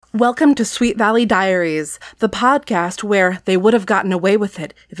Welcome to Sweet Valley Diaries, the podcast where they would have gotten away with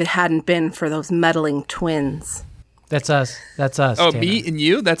it if it hadn't been for those meddling twins. That's us. Oh, Tanner. me and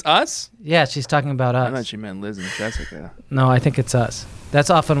you? That's us? Yeah, she's talking about us. I thought she meant Liz and Jessica. No, I think it's us. That's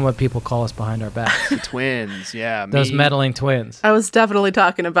often what people call us behind our backs. The twins, yeah. Those meddling twins. I was definitely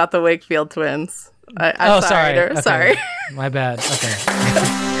talking about the Wakefield twins. Sorry. Okay. Sorry. My bad.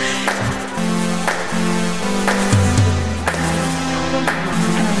 Okay.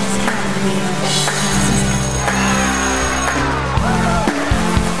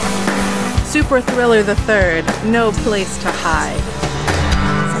 Super Thriller the Third, No Place to Hide.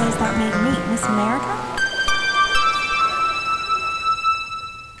 So does that make me Miss America?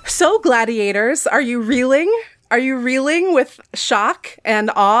 So, gladiators, are you reeling? Are you reeling with shock and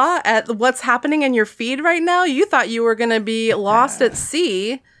awe at what's happening in your feed right now? You thought you were going to be lost at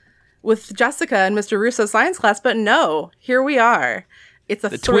sea with Jessica and Mr. Russo's science class, but no, here we are. It's a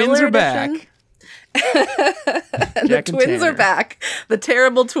The thriller twins are edition. back. And the twins are back. The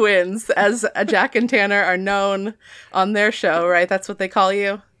terrible twins, as Jack and Tanner are known on their show, right? That's what they call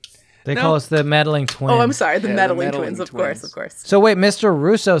you? They call us the meddling twins. Oh, I'm sorry. The Yeah, meddling twins, of course. So wait, Mr.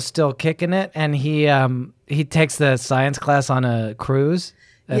 Russo's still kicking it, and he takes the science class on a cruise,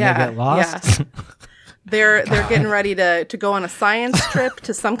 and they get lost. Yeah. They're getting ready to go on a science trip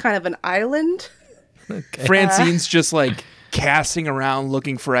to some kind of an island. Okay. Francine's just like casting around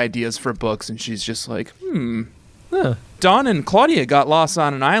looking for ideas for books, and she's just like, Huh. Dawn and Claudia got lost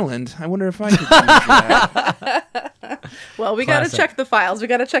on an island. I wonder if I could do that. Well, we got to Classic. check the files. We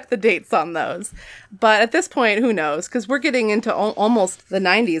got to check the dates on those. But at this point, who knows? Because we're getting into almost the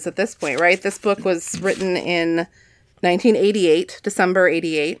 90s at this point, right? This book was written in 1988, December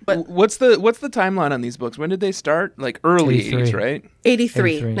 88. But What's the timeline on these books? When did they start? Like early 83. 80s, right?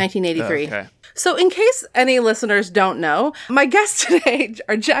 83, 83. 1983. Okay. So in case any listeners don't know, my guests today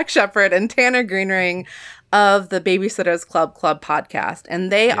are Jack Shepard and Tanner Greenring of the Babysitters Club podcast. And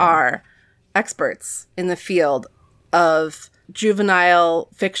they are experts in the field of juvenile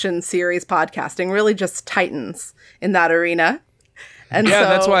fiction series podcasting, really just titans in that arena. And Yeah, so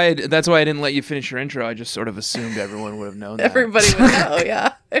that's why I didn't let you finish your intro. I just sort of assumed everyone would have known that. everybody would know.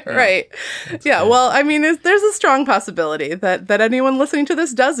 Yeah, right. Yeah, well, I mean, there's a strong possibility that anyone listening to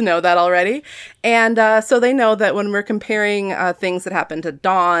this does know that already. And so they know that when we're comparing things that happen to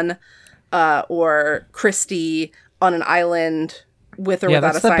Dawn or Christy on an island with or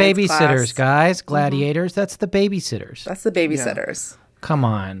without that's a the science babysitters, class. guys. Gladiators. That's the babysitters. That's the babysitters. Come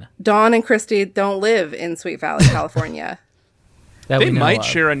on. Dawn and Christy don't live in Sweet Valley, California. That They we know might of.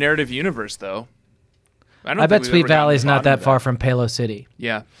 share a narrative universe, though. I think bet we've Sweet ever gotten to Valley's the not bottom that of far from Palo City.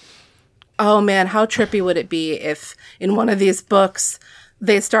 Yeah. Oh man, how trippy would it be if in one of these books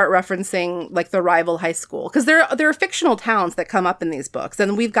they start referencing like the rival high school? Because there are fictional towns that come up in these books,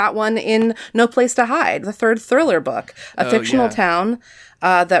 and we've got one in No Place to Hide, the third thriller book, a fictional town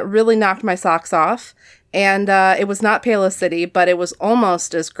that really knocked my socks off. And it was not Palo City, but it was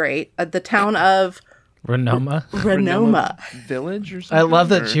almost as great. The town of Renoma. Renoma. Village or something? I love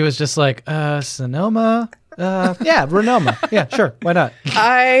that she was just like, Sonoma. Yeah, Renoma. Yeah, sure. Why not?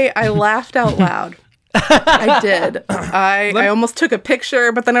 I laughed out loud. I did. I almost took a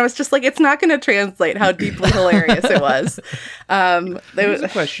picture, but then I was just like, it's not going to translate how deeply hilarious it was. Here's a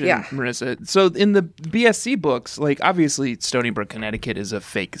question, yeah. Marissa. So in the BSC books, like obviously Stony Brook, Connecticut is a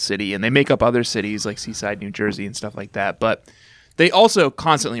fake city, and they make up other cities like Seaside, New Jersey, and stuff like that. But they also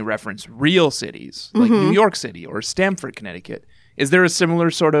constantly reference real cities like New York City or Stamford, Connecticut. Is there a similar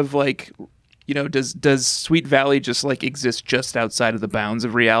sort of like, you know, does Sweet Valley just like exist just outside of the bounds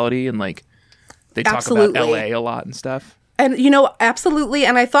of reality, and like they talk Absolutely. about LA a lot and stuff? And, you know, absolutely.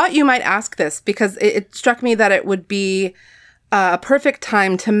 And I thought you might ask this because it struck me that it would be a perfect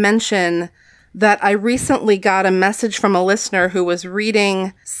time to mention that I recently got a message from a listener who was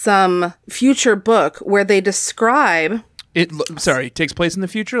reading some future book where they describe... It takes place in the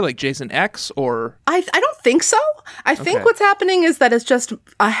future, like Jason X, or I don't think so. I think Okay. what's happening is that it's just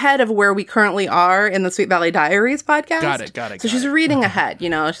ahead of where we currently are in the Sweet Valley Diaries podcast. Got it. So she's reading ahead, you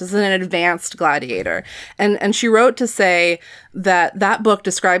know, she's an advanced gladiator. And she wrote to say that book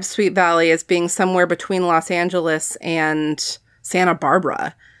describes Sweet Valley as being somewhere between Los Angeles and Santa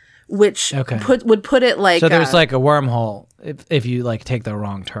Barbara, which would put it like... So there's like a wormhole if you like take the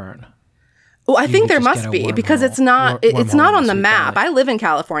wrong turn. Well, I think could there just must get a be because wormhole- it's not wormhole not in on the Sweet map. Valley. I live in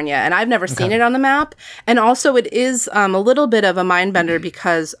California and I've never seen it on the map. And also it is a little bit of a mind bender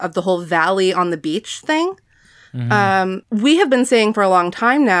because of the whole valley on the beach thing. We have been saying for a long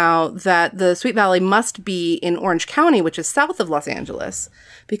time now that the Sweet Valley must be in Orange County, which is south of Los Angeles,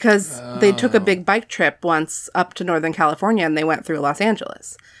 because they took a big bike trip once up to Northern California and they went through Los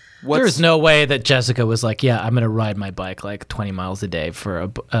Angeles. There's no way that Jessica was like, yeah, I'm going to ride my bike like 20 miles a day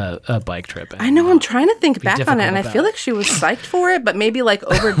for a bike trip. I know. I'm trying to think back on it, and I feel like she was psyched for it, but maybe like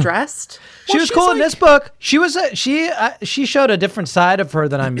overdressed. She was cool in this book. She was she showed a different side of her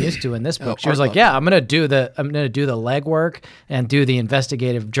than I'm used to in this book. She was like, yeah, I'm going to do the legwork and do the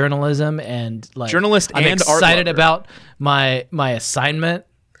investigative journalism and like journalist I'm and excited art about my assignment.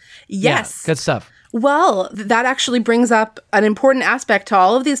 Yes. Yeah, good stuff. Well, that actually brings up an important aspect to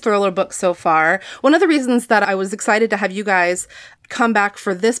all of these thriller books so far. One of the reasons that I was excited to have you guys come back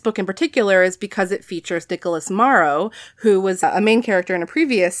for this book in particular is because it features Nicholas Morrow, who was a main character in a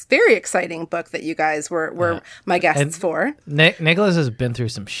previous very exciting book that you guys were my guests for. Nicholas has been through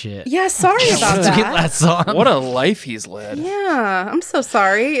some shit. Yeah, sorry about that. Song. What a life he's led. Yeah, I'm so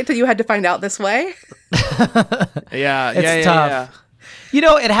sorry that you had to find out this way. It's tough. Yeah. You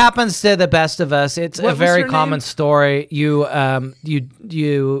know, it happens to the best of us. It's a very common story. You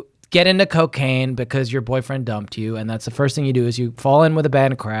get into cocaine because your boyfriend dumped you, and that's the first thing you do is you fall in with a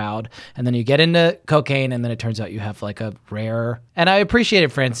bad crowd, and then you get into cocaine, and then it turns out you have like a rare. And I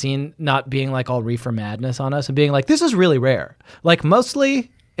appreciated Francine not being like all reefer madness on us and being like, this is really rare. Like mostly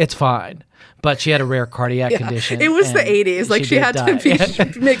it's fine. But she had a rare cardiac condition. It was the 80s. Like she had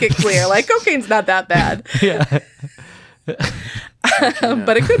to make it clear. Like cocaine's not that bad. Yeah.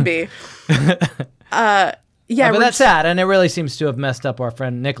 But it could be. But that's sad, and it really seems to have messed up our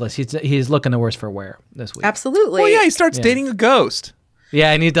friend Nicholas. He's looking the worse for wear this week. Absolutely. Well, yeah, he starts dating a ghost.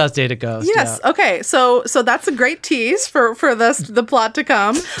 Yeah, and he does date a ghost. Yes. Yeah. Okay. So that's a great tease for the plot to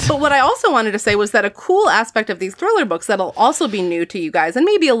come. But what I also wanted to say was that a cool aspect of these thriller books that'll also be new to you guys and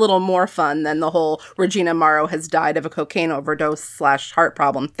maybe a little more fun than the whole Regina Morrow has died of a cocaine overdose / heart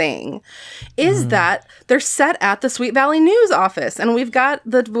problem thing is that they're set at the Sweet Valley News office, and we've got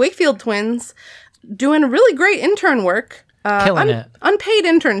the Wakefield twins doing really great intern work. Killing it. Unpaid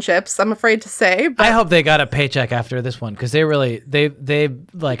internships, I'm afraid to say. But I hope they got a paycheck after this one because they like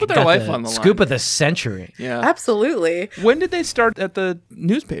put their got life the on the scoop line. of the century. Yeah. Absolutely. When did they start at the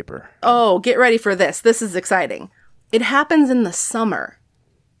newspaper? Oh, get ready for this. This is exciting. It happens in the summer.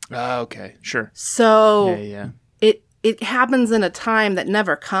 Okay, sure. So Yeah. it happens in a time that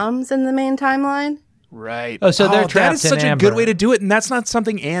never comes in the main timeline. Right. Oh, so they're that trapped is in such a amber. good way to do it, and that's not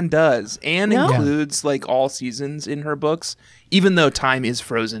something Anne does. Anne No. includes like all seasons in her books, even though time is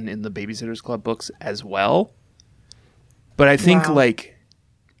frozen in the Babysitters Club books as well. But I think like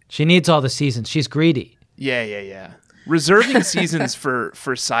She needs all the seasons. She's greedy. yeah. Reserving seasons for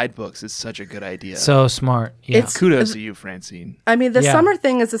side books is such a good idea. So smart. Yeah. Kudos to you, Francine. I mean, the Yeah. summer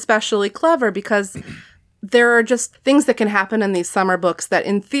thing is especially clever because there are just things that can happen in these summer books that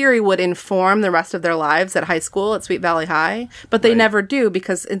in theory would inform the rest of their lives at high school at Sweet Valley High, but they never do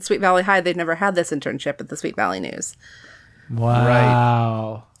because in Sweet Valley High, they've never had this internship at the Sweet Valley News.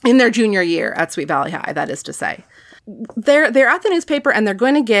 Wow. In their junior year at Sweet Valley High, that is to say. They're at the newspaper and they're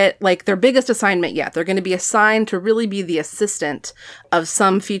going to get like their biggest assignment yet. They're going to be assigned to really be the assistant of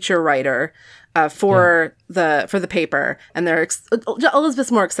some feature writer for the paper, and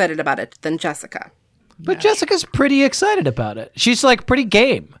Elizabeth's more excited about it than Jessica. But Jessica's pretty excited about it. She's like pretty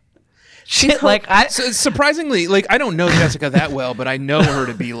game. Surprisingly, like I don't know Jessica that well, but I know her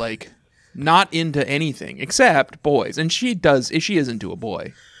to be like not into anything except boys, and she is into a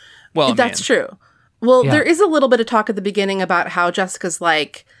boy. Well, That's true. Well, there is a little bit of talk at the beginning about how Jessica's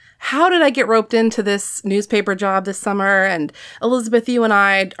like, how did I get roped into this newspaper job this summer? And Elizabeth, you and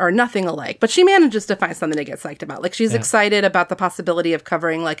I are nothing alike. But she manages to find something to get psyched about. Like she's excited about the possibility of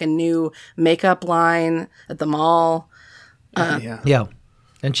covering like a new makeup line at the mall. Yeah.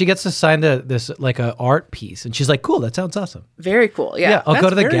 And she gets assigned this like a art piece, and she's like, "Cool, that sounds awesome." Very cool. Yeah. Yeah, I'll go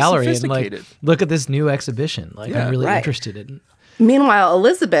to the very gallery and like sophisticated. look at this new exhibition. Like I'm really right. interested in. Meanwhile,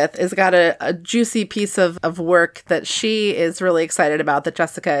 Elizabeth has got a juicy piece of work that she is really excited about that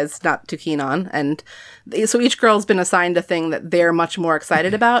Jessica is not too keen on. And so each girl's been assigned a thing that they're much more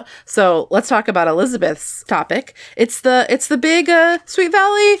excited about. So let's talk about Elizabeth's topic. It's the big Sweet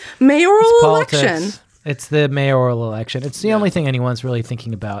Valley mayoral election. It's the mayoral election. It's the only thing anyone's really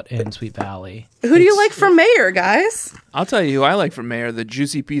thinking about in Sweet Valley. Who do you like for mayor, guys? I'll tell you who I like for mayor, the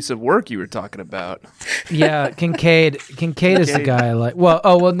juicy piece of work you were talking about. Yeah, Kincaid. Kincaid is the guy I like. Well,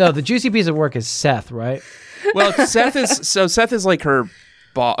 no, the juicy piece of work is Seth, right? Well, Seth is like her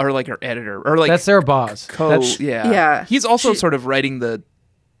boss or like her editor or like That's their boss. Yeah. He's also sort of writing the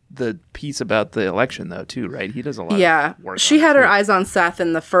piece about the election though too, right? He does a lot of work. She on had it, her too. eyes on Seth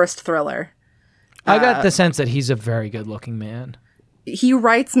in the first thriller. I got the sense that he's a very good-looking man. He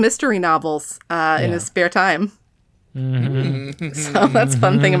writes mystery novels in his spare time. Mm-hmm. So that's a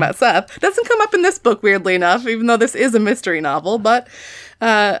fun thing about Seth. Doesn't come up in this book, weirdly enough, even though this is a mystery novel. But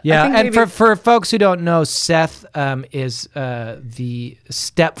and for folks who don't know, Seth is the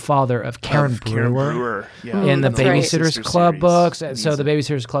stepfather of Karen Brewer in the Babysitters Club books. So the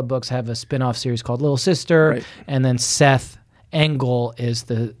Babysitters Club books have a spin-off series called Little Sister, and then Seth Engel is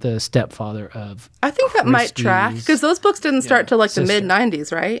the stepfather of I think that might track, because those books didn't start till like the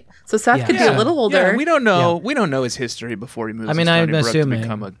mid-90s, right? So Seth could be a little older. Yeah, we don't know. We don't know his history before he moves to Stony Brook to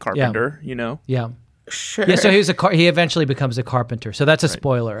become a carpenter, you know? Yeah. Sure. Yeah, so he eventually becomes a carpenter. So that's a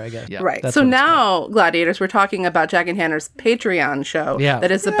spoiler, I guess. Yeah. Right. So now, Gladiators, we're talking about Jack and Hannah's Patreon show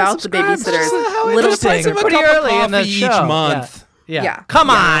that is about the babysitters. Little thing pretty early in the each month. Yeah. Come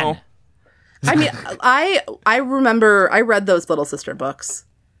on. I mean, I remember I read those Little Sister books,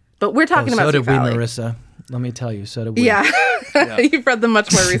 but we're talking about so did Sweet Valley. we, Marissa. Let me tell you, so did we. Yeah. You've read them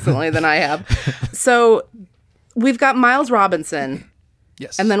much more recently than I have. So we've got Miles Robinson.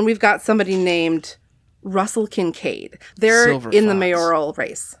 Yes. And then we've got somebody named Russell Kincaid. They're Silver in the Fox. mayoral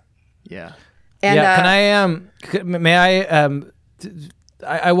race. Yeah. And,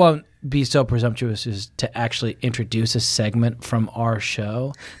 I won't be so presumptuous as to actually introduce a segment from our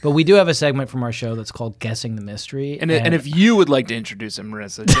show, but we do have a segment from our show that's called Guessing the Mystery. And if you would like to introduce him,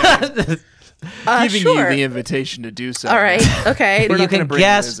 Marissa, Jack is giving you the invitation to do so. All right. Okay. We're you not gonna can bring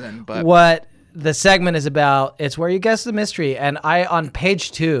guess Liz in, but what the segment is about. It's where you guess the mystery. And I, on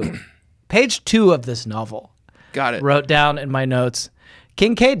page two of this novel, got it. wrote down in my notes,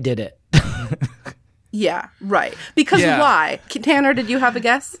 Kincaid did it. Yeah, right. Because why? Tanner, did you have a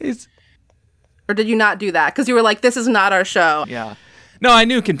guess? Or did you not do that? Because you were like, this is not our show. Yeah. No, I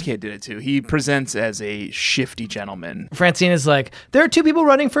knew Kincaid did it too. He presents as a shifty gentleman. Francine is like, there are two people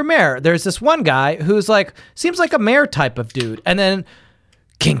running for mayor. There's this one guy who's like, seems like a mayor type of dude. And then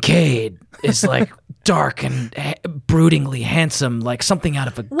Kincaid is like dark and broodingly handsome, like something out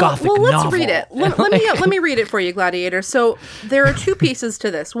of a gothic novel. Well, let's read it. Let me read it for you, Gladiator. So there are two pieces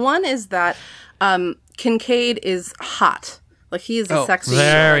to this. One is that Kincaid is hot. Like he is a sexy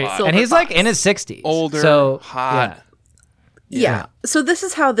silver and he's fox. like in his 60s. Older, so, hot. Yeah. So this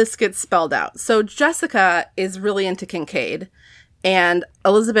is how this gets spelled out. So Jessica is really into Kincaid, and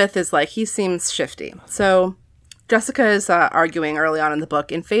Elizabeth is like, he seems shifty. So Jessica is arguing early on in the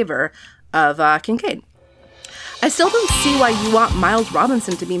book in favor of Kincaid. I still don't see why you want Miles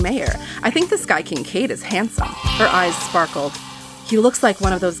Robinson to be mayor. I think this guy Kincaid is handsome. Her eyes sparkled. He looks like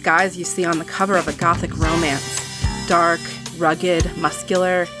one of those guys you see on the cover of a gothic romance. Dark, rugged,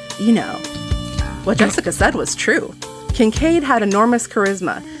 muscular, you know. What Jessica said was true. Kincaid had enormous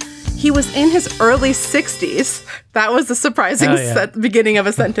charisma. He was in his early 60s. That was a surprising beginning of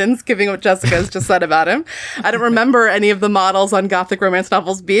a sentence, given what Jessica has just said about him. I don't remember any of the models on gothic romance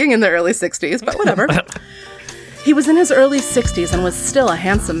novels being in their early 60s, but whatever. He was in his early 60s and was still a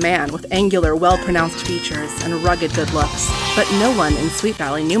handsome man with angular, well-pronounced features and rugged good looks. But no one in Sweet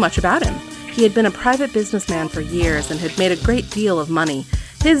Valley knew much about him. He had been a private businessman for years and had made a great deal of money.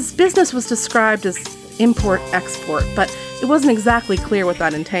 His business was described as import-export, but it wasn't exactly clear what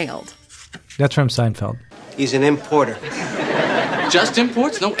that entailed. That's from Seinfeld. He's an importer. Just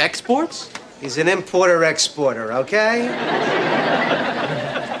imports, no exports? He's an importer-exporter, okay?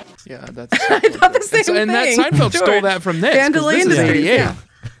 Yeah, that's. I thought the same thing. And that Seinfeld stole that from this. Vandalay This is Industries, 88, yeah.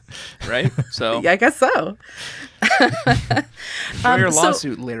 right? So Yeah, I guess so. show your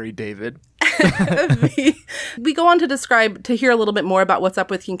lawsuit, Larry David. We go on to hear a little bit more about what's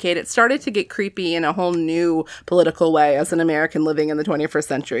up with Kincaid. It started to get creepy in a whole new political way as an American living in the 21st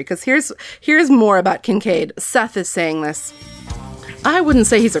century. Because here's more about Kincaid. Seth is saying this. I wouldn't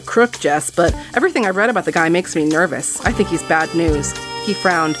say he's a crook, Jess, but everything I've read about the guy makes me nervous. I think he's bad news. He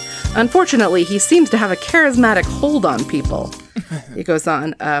frowned. Unfortunately, he seems to have a charismatic hold on people. He goes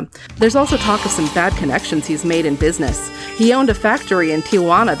on. There's also talk of some bad connections he's made in business. He owned a factory in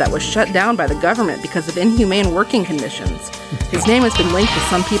Tijuana that was shut down by the government because of inhumane working conditions. His name has been linked to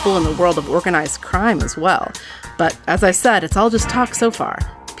some people in the world of organized crime as well. But as I said, it's all just talk so far.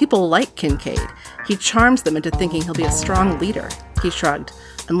 People like Kincaid. He charms them into thinking he'll be a strong leader. He shrugged.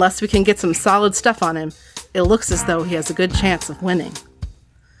 Unless we can get some solid stuff on him, it looks as though he has a good chance of winning.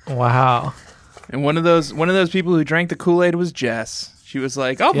 Wow. And one of those people who drank the Kool-Aid was Jess. She was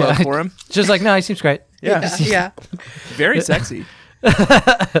like, I'll vote for him. She's like, no, he seems great. Yeah. Very sexy.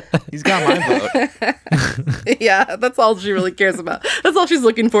 He's got my vote. Yeah, that's all she really cares about. That's all she's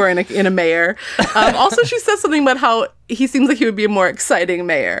looking for in a mayor. Also, she says something about how he seems like he would be a more exciting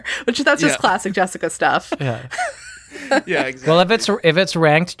mayor, which that's just classic Jessica stuff. Yeah. Yeah, exactly. Well, if it's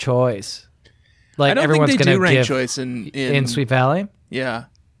ranked choice, Like I don't everyone's think they going do to rank give choice in Sweet Valley. Yeah.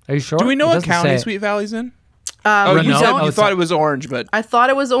 Are you sure? Do we know It what doesn't county say. Sweet Valley's in? No. You said Oh, you thought it was Orange, but I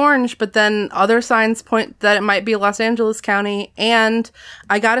thought it was Orange, but then other signs point that it might be Los Angeles County. And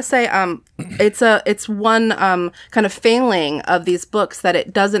I gotta say, it's one kind of failing of these books that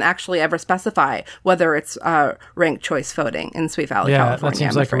it doesn't actually ever specify whether it's ranked choice voting in Sweet Valley, Yeah, California. that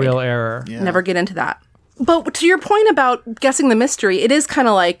seems I'm like afraid. a real error. Yeah. Never get into that. But to your point about guessing the mystery, it is kind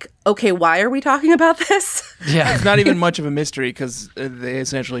of like, okay, why are we talking about this? Yeah. it's not even much of a mystery because they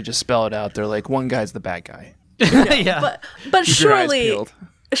essentially just spell it out. They're like, one guy's the bad guy. Yeah. But Keep your eyes surely, peeled.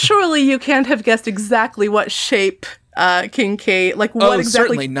 surely you can't have guessed exactly what shape Kincaid, like what exactly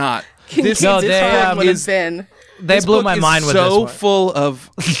certainly not. Kincaid's No, tongue would have is been. They This blew book my is mind with so this one. full of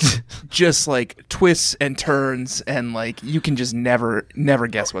just like twists and turns, and like you can just never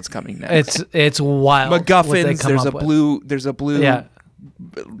guess what's coming next. It's wild. what they MacGuffins. come There's up a with. blue, Yeah.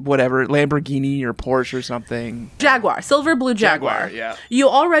 whatever Lamborghini or Porsche or something. Jaguar, silver blue Jaguar. Yeah. You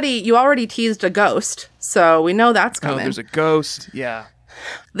already teased a ghost, so we know that's Oh, coming. there's a ghost. Yeah.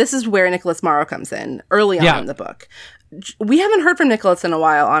 This is where Nicholas Morrow comes in early on Yeah. in the book. We haven't heard from Nicholas in a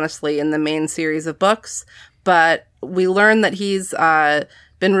while, honestly, in the main series of books, but we learn that he's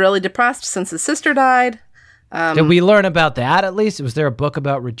been really depressed since his sister died. Did we learn about that at least? Was there a book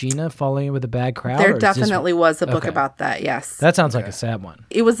about Regina falling in with a bad crowd? or There is this- definitely was a book Okay. about that, yes. That sounds like a sad one.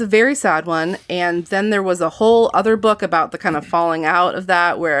 It was a very sad one, and then there was a whole other book about the kind of falling out of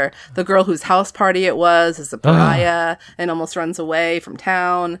that, where the girl whose house party it was is a pariah and almost runs away from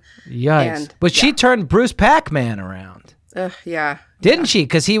town. Yikes. And- But she turned Bruce Pac-Man around. Ugh, yeah. Didn't she?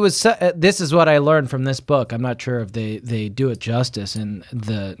 Because he was. This is what I learned from this book. I'm not sure if they do it justice in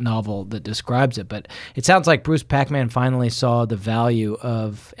the novel that describes it, but it sounds like Bruce Pac-Man finally saw the value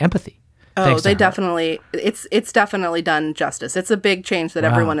of empathy. Oh, thanks to they her. definitely. It's definitely done justice. It's a big change that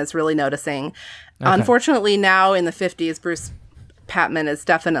everyone is really noticing. Unfortunately, now in the 50s, Bruce Patman is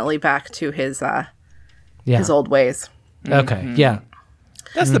definitely back to his old ways. Okay. Yeah.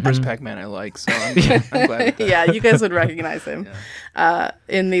 That's the Bruce Pac-Man I like, so I'm glad with that. Yeah, you guys would recognize him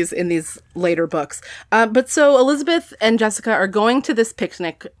in these later books. But so Elizabeth and Jessica are going to this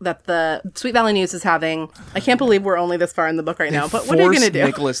picnic that the Sweet Valley News is having. I can't believe we're only this far in the book right now. But what are you Force going to do?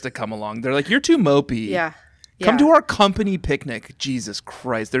 Nicholas to come along. They're like, you're too mopey. Yeah. Come to our company picnic. Jesus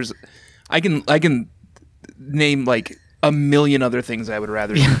Christ. I can name like a million other things I would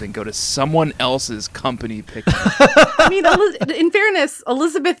rather do than go to someone else's company picnic. I mean, in fairness,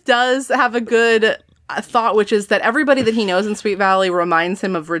 Elizabeth does have a good thought, which is that everybody that he knows in Sweet Valley reminds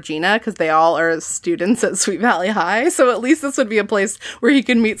him of Regina because they all are students at Sweet Valley High. So at least this would be a place where he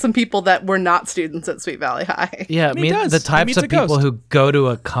can meet some people that were not students at Sweet Valley High. Yeah. He does. The He types meets of a people ghost. who go to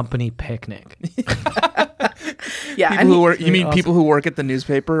a company picnic. Yeah, People who work, you mean people who work at the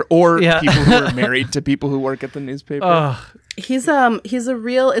newspaper, or Yeah. people who are married to people who work at the newspaper? he's a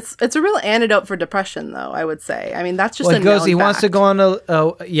real it's a real antidote for depression, though, I would say. I mean, that's just Well, a he goes. known He wants to fact. go on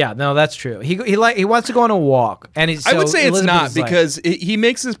a. Yeah, no, that's true. He wants to go on a walk, and he's. I would say it's Elizabeth not is like, because he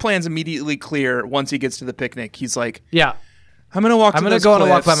makes his plans immediately clear once he gets to the picnic. He's like, yeah, I'm going to walk. I'm going gonna to go on a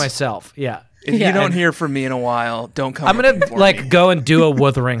walk by cliffs. myself. Yeah, If Yeah. you don't hear from me in a while, don't come. I'm gonna looking for like me. go and do a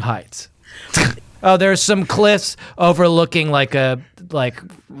Wuthering Heights. Oh, there's some cliffs overlooking like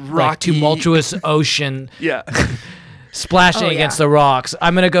Rocky. tumultuous ocean Yeah. splashing Oh, yeah. against the rocks.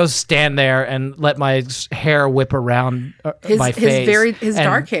 I'm gonna go stand there and let my hair whip around my face. his and-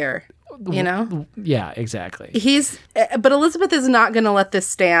 dark hair, you know? Yeah, exactly. But Elizabeth is not going to let this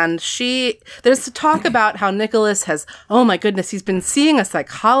stand. There's talk about how Nicholas has, oh my goodness, he's been seeing a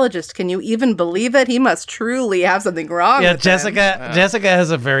psychologist. Can you even believe it? He must truly have something wrong Yeah, with him. Jessica has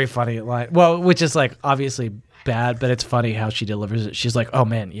a very funny line. Well, which is like obviously bad, but it's funny how she delivers it. She's like, "Oh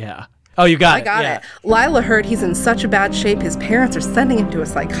man, yeah. Oh, you got I it. got yeah. it. Lila heard he's in such a bad shape, his parents are sending him to a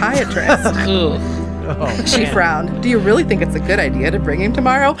psychiatrist. Oh, She frowned. Do you really think it's a good idea to bring him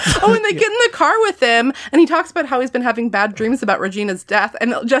tomorrow? Oh, and they get in the car with him, and he talks about how he's been having bad dreams about Regina's death,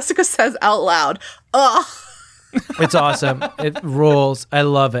 and Jessica says out loud, ugh. It's awesome. It rules. I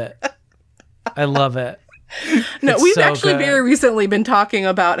love it. I love it. No, It's we've so actually good. very recently been talking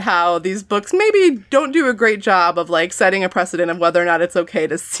about how these books maybe don't do a great job of like setting a precedent of whether or not it's okay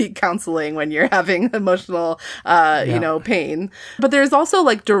to seek counseling when you're having emotional, pain. But there's also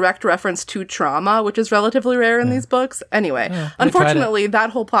like direct reference to trauma, which is relatively rare in these books. Anyway, unfortunately, that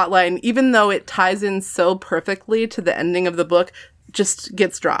whole plot line, even though it ties in so perfectly to the ending of the book, just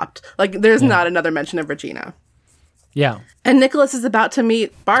gets dropped. Like there's not another mention of Regina. Yeah. And Nicholas is about to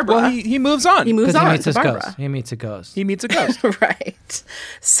meet Barbara. Well, he moves on. He moves Because he on meets to his Barbara. ghost. He meets a ghost. He meets a ghost. Right.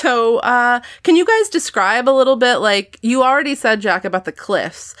 So, can you guys describe a little bit, like, you already said, Jack, about the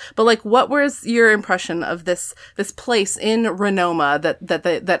cliffs, but, like, what was your impression of this place in Renoma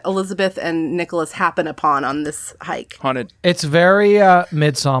that Elizabeth and Nicholas happen upon on this hike? Haunted. It's very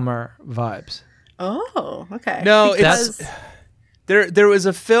Midsummer vibes. Oh, okay. No, Because- There was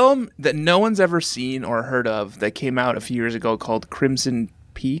a film that no one's ever seen or heard of that came out a few years ago called Crimson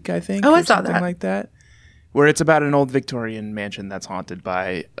Peak, I think. Oh, I or saw something that. like that. Where it's about an old Victorian mansion that's haunted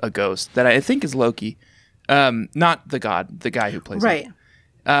by a ghost that I think is Loki. Not the guy who plays Right.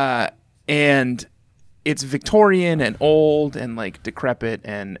 it. And it's Victorian and old and like decrepit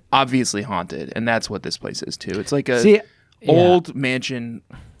and obviously haunted, and that's what this place is too. It's like a old mansion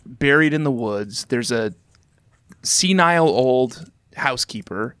buried in the woods. There's a senile old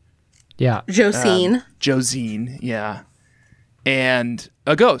housekeeper, Yeah. Josine. Josine, yeah, and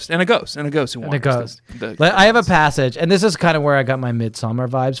a ghost who And a wanders ghost. the I have a passage, and this is kind of where I got my Midsummer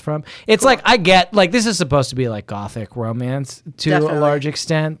vibes from. It's like, I get, like, this is supposed to be like gothic romance to Definitely. a large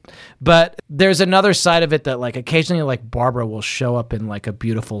extent, but there's another side of it that, like, occasionally, like, Barbara will show up in, like, a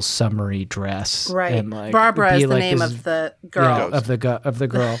beautiful summery dress. Right. And, like, Barbara be is the like name this- of the girl. Yeah, of the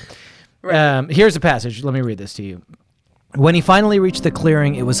girl. Here's a passage. Let me read this to you. When he finally reached the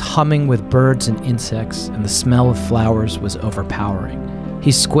clearing, it was humming with birds and insects, and the smell of flowers was overpowering.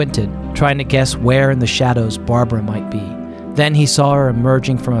 He squinted, trying to guess where in the shadows Barbara might be. Then he saw her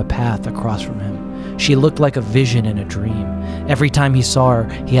emerging from a path across from him. She looked like a vision in a dream. Every time he saw her,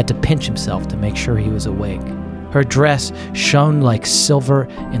 he had to pinch himself to make sure he was awake. Her dress shone like silver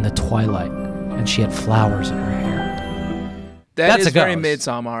in the twilight, and she had flowers in her hair. That's a very ghost.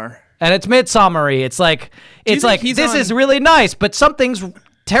 Midsommar. And it's midsummery. It's like think he's this on- is really nice, but something's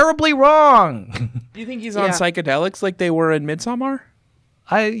terribly wrong. Do you think he's on Yeah. psychedelics like they were in Midsommar?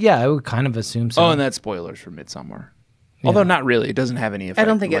 I would kind of assume so. Oh, and that's spoilers for Midsommar. Although not really. It doesn't have any effect. I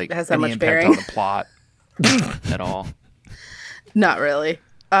don't think it has that any much impact bearing. on the plot at all. Not really.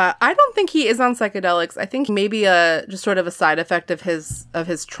 I don't think he is on psychedelics. I think maybe just sort of a side effect of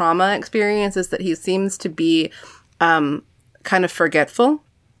his trauma experience is that he seems to be kind of forgetful,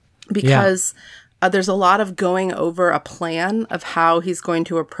 because there's a lot of going over a plan of how he's going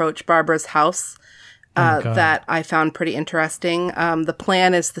to approach Barbara's house that I found pretty interesting. The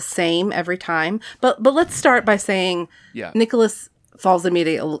plan is the same every time, but let's start by saying Nicholas falls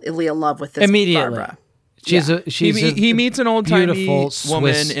immediately in love with this Barbara. She's He meets an old-timey beautiful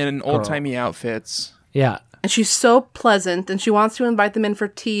woman Swiss in girl. old-timey outfits. Yeah. And she's so pleasant, and she wants to invite them in for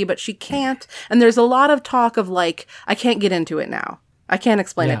tea, but she can't. And there's a lot of talk of like, I can't get into it now. I can't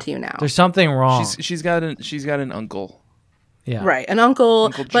explain it to you now. There's something wrong. She's got an uncle. Yeah. Right, an uncle,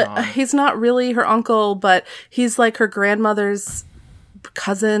 Uncle but John. he's not really her uncle, but he's like her grandmother's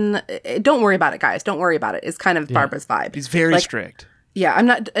cousin. Don't worry about it, guys. Don't worry about it. It's kind of Barbara's vibe. He's very Like, strict. Yeah, I'm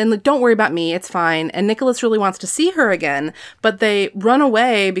not, and like, don't worry about me. It's fine. And Nicholas really wants to see her again, but they run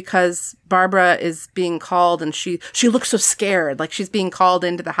away because Barbara is being called, and she looks so scared, like she's being called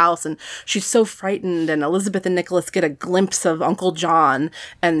into the house, and she's so frightened. And Elizabeth and Nicholas get a glimpse of Uncle John,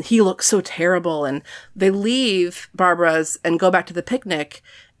 and he looks so terrible. And they leave Barbara's and go back to the picnic,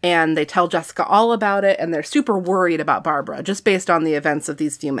 and they tell Jessica all about it, and they're super worried about Barbara just based on the events of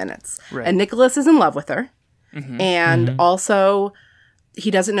these few minutes. Right. And Nicholas is in love with her, and also he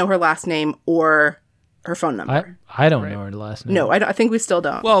doesn't know her last name or her phone number. I don't know her last name. No, I think we still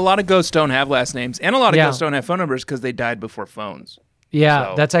don't. Well, a lot of ghosts don't have last names, and a lot of Yeah. ghosts don't have phone numbers because they died before phones. Yeah,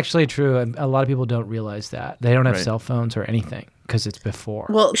 So- that's actually true. And a lot of people don't realize that. They don't have Right. cell phones or anything because it's before.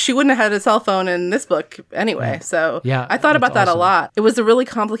 Well, she wouldn't have had a cell phone in this book anyway. So Yeah, I thought about that's that a awesome. lot. It was a really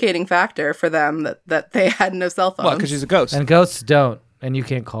complicating factor for them that they had no cell phones. Well, because she's a ghost. And ghosts don't, and you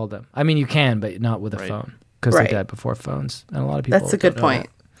can't call them. I mean, you can, but not with a phone because Right. they died before phones. And a lot of people That's a good don't know point. that.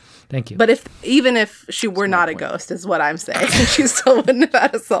 Thank you. But even if she were not a ghost, is what I'm saying, she still wouldn't have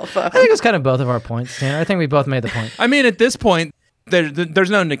had a cell phone. I think it's kind of both of our points, Tanner. I think we both made the point. I mean, at this point, there's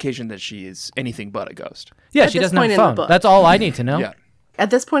no indication that she is anything but a ghost. Yeah, At she this doesn't have point a in the phone. book. That's all I need to know. Yeah. At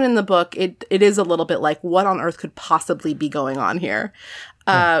this point in the book, it is a little bit like, what on earth could possibly be going on here?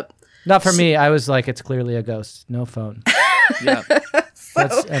 Not for me. I was like, it's clearly a ghost. No phone. Yeah.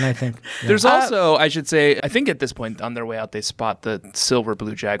 And I think There's also, I should say, I think at this point on their way out, they spot the silver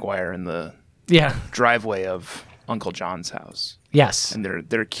blue Jaguar in the yeah, driveway of Uncle John's house. yes. And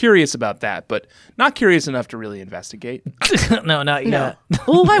they're curious about that, but not curious enough to really investigate. No, not yet.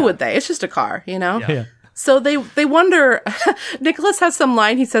 Well, why would they? It's just a car, you know? Yeah. So they wonder. Nicholas has some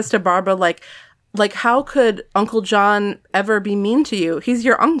line he says to Barbara, like how could Uncle John ever be mean to you? He's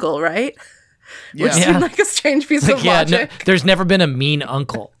your uncle, right? which Yeah. seemed like a strange piece of logic. There's never been a mean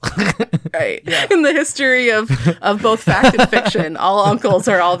uncle. Right. In the history of both fact and fiction, all uncles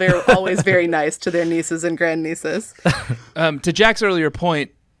are always very nice to their nieces and grandnieces. To Jack's earlier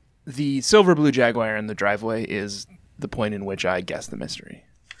point, the silver blue Jaguar in the driveway is the point in which I guess the mystery.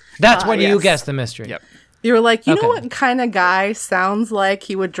 That's when you yes. guess the mystery. Yep. You were like, you know Okay. what kind of guy sounds like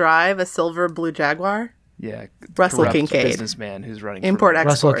he would drive a silver blue Jaguar? Yeah. Russell corrupt Kincaid. businessman who's running Import for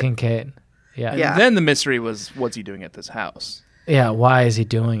Russell export. Kincaid. Yeah. Yeah. Then the mystery was, what's he doing at this house? Yeah. Why is he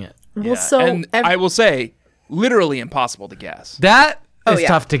doing it? Well, Yeah. so and I will say, literally impossible to guess. That is yeah.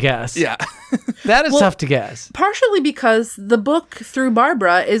 tough to guess. Yeah. That is tough to guess. partially because the book through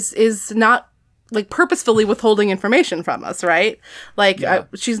Barbara is not like purposefully withholding information from us, right? Like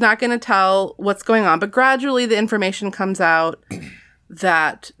she's not going to tell what's going on, but gradually the information comes out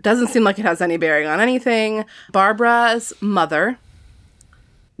that doesn't seem like it has any bearing on anything. Barbara's mother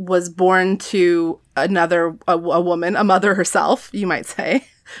was born to a woman, a mother herself, you might say,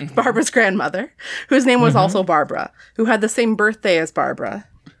 Barbara's grandmother, whose name was also Barbara, who had the same birthday as Barbara,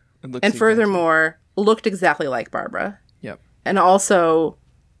 and furthermore looked exactly like Barbara, Yep. and also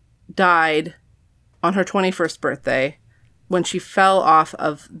died on her 21st birthday when she fell off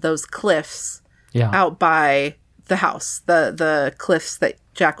of those cliffs Yeah. out by the house, the cliffs that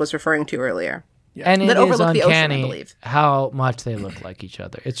Jack was referring to earlier. And it That is overlook the ocean, I uncanny believe. how much they look like each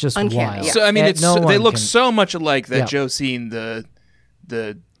other. It's just Uncanny, wild. yeah. So I mean, And no they one look can- so much alike that Yeah. Josine, the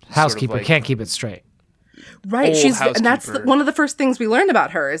housekeeper sort of like, can't keep it straight. Right, old and that's housekeeper. one of the first things we learned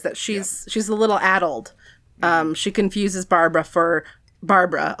about her is that she's a little addled. She confuses Barbara for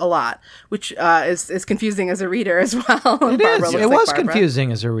Barbara a lot, which is confusing as a reader as well. It is. It was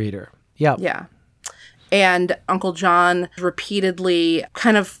confusing as a reader. Yeah. Yeah. And Uncle John repeatedly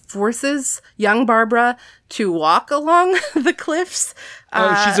kind of forces young Barbara to walk along the cliffs.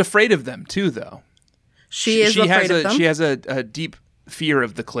 she's afraid of them too, though. She is afraid of them. She has a deep fear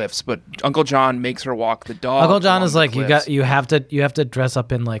of the cliffs, but Uncle John makes her walk the dog. Uncle John along is the like cliffs you have to dress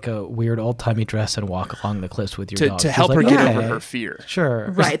up in like a weird old timey dress and walk along the cliffs with your to dog. to She's help like, her get "Okay, over her fear.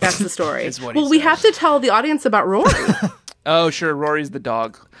 Sure. Right, that's the story. Is what he Well, we says. have to tell the audience about Rory. Oh, sure, Rory's the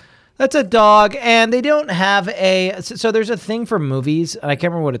dog. That's a dog, and they don't have a. So there's a thing for movies, and I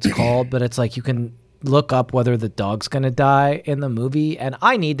can't remember what it's called, but it's like you can look up whether the dog's gonna die in the movie, and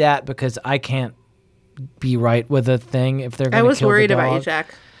I need that because I can't be right with a thing if they're. I Gonna was kill the worried about you, dog.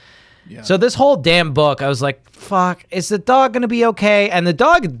 Jack. So this whole damn book, I was like, "Fuck, is the dog gonna be okay?" And the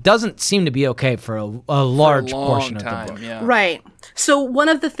dog doesn't seem to be okay for a large Long portion of time, the book. yeah. Right. So one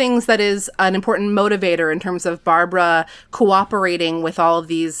of the things that is an important motivator in terms of Barbara cooperating with all of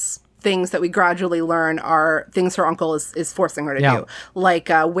these things that we gradually learn are things her uncle is forcing her to Yeah. do, like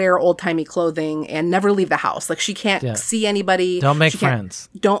wear old-timey clothing and never leave the house. Like she can't see anybody. Don't make She can't- friends.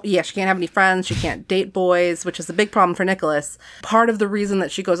 She can't have any friends. She can't date boys, which is a big problem for Nicholas. Part of the reason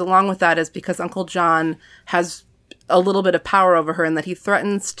that she goes along with that is because Uncle John has a little bit of power over her and that he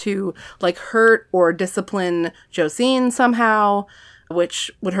threatens to like hurt or discipline Josine somehow,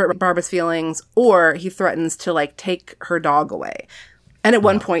 which would hurt Barbara's feelings, or he threatens to like take her dog away. And at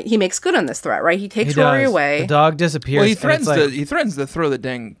one point, he makes good on this threat, right? He takes He Rory does. away. The dog disappears. Well, he and it's threatens like- he threatens to throw the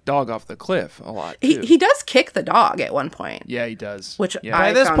dang dog off the cliff a lot. Too. He does kick the dog at one point, yeah, he does. which yeah. I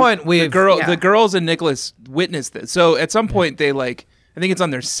By this found- point, we The girls and Nicholas witnessed this. So at some point, they I think it's on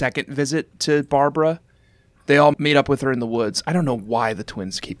their second visit to Barbara. They all meet up with her in the woods. I don't know why the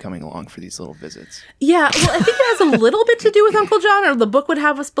twins keep coming along for these little visits. Yeah, well, I think it has a little bit to do with Uncle John, or the book would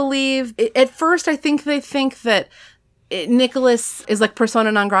have us believe. At first, I think they think that Nicholas is like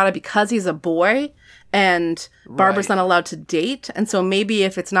persona non grata because he's a boy, and Barbara's Right. not allowed to date. And so maybe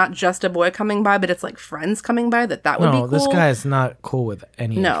if it's not just a boy coming by, but it's like friends coming by, that would be No, cool. this guy is not cool with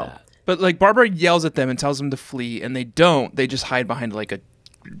any No. of that. But like Barbara yells at them and tells them to flee, and they don't. They just hide behind like a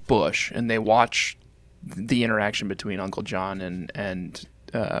bush and they watch the interaction between Uncle John and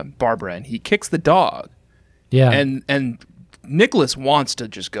Barbara, and he kicks the dog. Yeah. And Nicholas wants to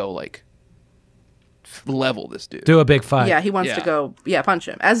just go like level this dude. do a big fight. Yeah, he wants Yeah. to go, punch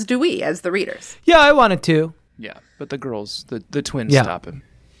him, as do we, as the readers. Yeah, I wanted to. Yeah, but the girls, the twins, Yeah. stop him,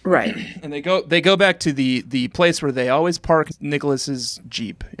 Right. and they go back to the place where they always park Nicholas's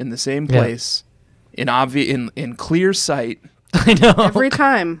Jeep in the same Yeah. place, in clear sight I know. Every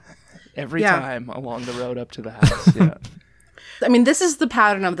time. every Yeah. time along the road up to the house. Yeah. I mean, this is the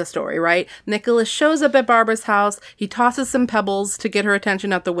pattern of the story, right? Nicholas shows up at Barbara's house. He tosses some pebbles to get her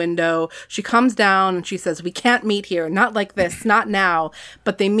attention out the window. She comes down and she says, we can't meet here. Not like this. Not now.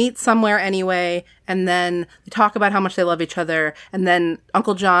 But they meet somewhere anyway. And then they talk about how much they love each other. And then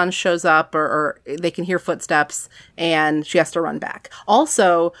Uncle John shows up or they can hear footsteps and she has to run back.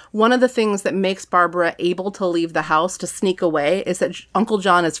 Also, one of the things that makes Barbara able to leave the house to sneak away is that Uncle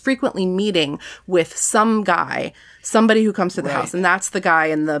John is frequently meeting with some guy, somebody who comes to the house. And that's the guy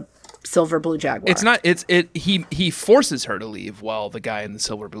in the silver blue Jaguar. He forces her to leave while the guy in the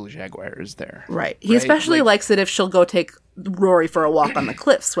silver blue Jaguar is there. Right. He especially likes it if she'll go take Rory for a walk on the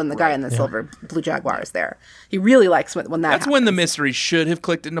cliffs when the guy in the silver blue Jaguar is there. He really likes when that happens. When the mystery should have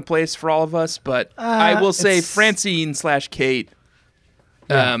clicked into place for all of us, but I will say Francine / Kate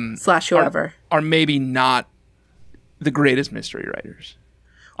slash whoever are maybe not the greatest mystery writers.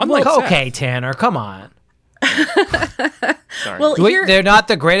 Like, okay, Tanner, come on. Sorry. Well, Wait, they're not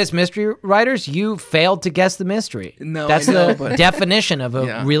the greatest mystery writers? You failed to guess the mystery. No, that's the definition of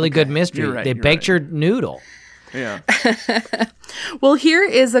a really good mystery. You're right, they baked your noodle. Yeah. Well, here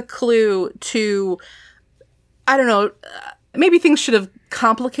is a clue to, I don't know, maybe things should have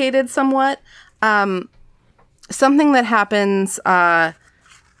complicated somewhat. Something that happens,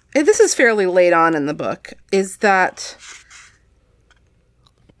 this is fairly late on in the book, is that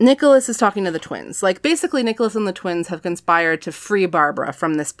Nicholas is talking to the twins. Like, basically, Nicholas and the twins have conspired to free Barbara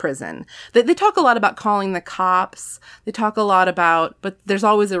from this prison. They talk a lot about calling the cops. They talk a lot about, but there's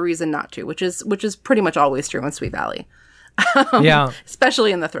always a reason not to, which is pretty much always true in Sweet Valley. Yeah.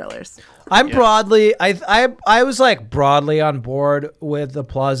 Especially in the thrillers. I'm broadly, I was like broadly on board with the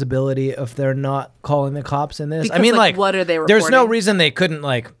plausibility of they're not calling the cops in this. Because, I mean, like, what are they There's no reporting? reason they couldn't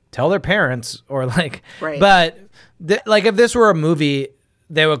like tell their parents or like, Right. But like if this were a movie,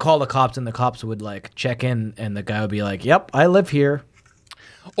 they would call the cops and the cops would like check in and the guy would be like, yep, I live here.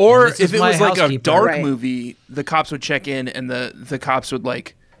 Or this if is it my was like a housekeeper. dark Right. movie, the cops would check in and the cops would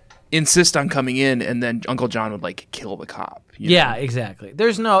like insist on coming in and then Uncle John would like kill the cop. you know? Yeah, exactly.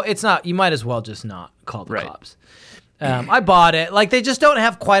 It's not, you might as well just not call the Right. cops. I bought it. Like, they just don't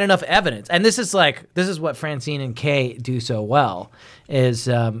have quite enough evidence. And this is what Francine and Kay do so well, is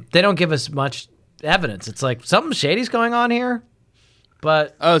they don't give us much evidence. It's like, something shady's going on here.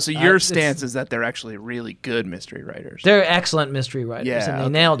 But So your stance is that they're actually really good mystery writers. they're excellent mystery writers, Yeah, and they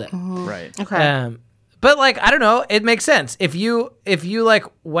okay. nailed it. Right. Okay. But like, I don't know, it makes sense. If you like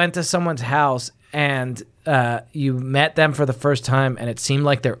went to someone's house and you met them for the first time and it seemed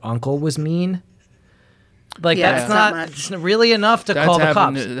like their uncle was mean, like Yeah, that's it's not not much. really enough to call the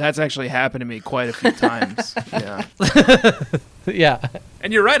cops. That's actually happened to me quite a few times. Yeah. Yeah.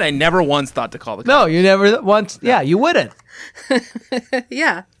 And you're right. I never once thought to call the cops. No, you never once. Yeah, you wouldn't.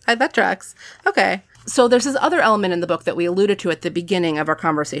 Yeah, that tracks. Okay. So there's this other element in the book that we alluded to at the beginning of our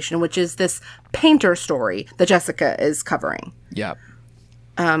conversation, which is this painter story that Jessica is covering. Yeah.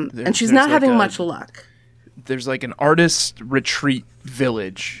 And she's not having much luck. There's like an artist retreat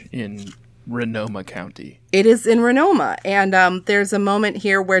village in Renoma County. It is in Renoma. And there's a moment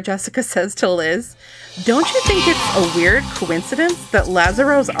here where Jessica says to Liz, don't you think it's a weird coincidence that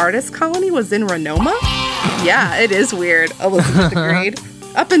Lazaro's artist colony was in Renoma? Yeah, it is weird, Elizabeth agreed.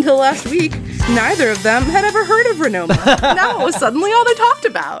 Up until last week, neither of them had ever heard of Renoma. Now it was suddenly all they talked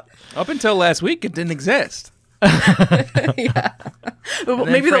about. Up until last week, it didn't exist. Yeah. And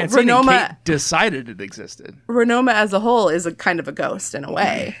then Maybe the Francine and Renoma Kate decided it existed. Renoma as a whole is a kind of a ghost in a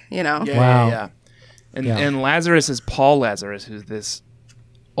way, you know? Yeah, Wow. yeah. And Yeah. and Lazarus is Paul Lazarus, who's this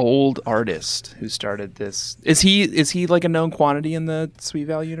old artist who started this. Is he like a known quantity in the Sweet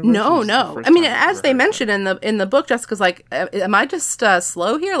Valley universe? No, This is the no. first I mean, time I've as ever they heard of mention in the book, Jessica's like, am I just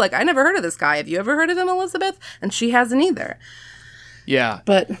slow here? Like, I never heard of this guy. Have you ever heard of him, Elizabeth? And she hasn't either. it. Yeah.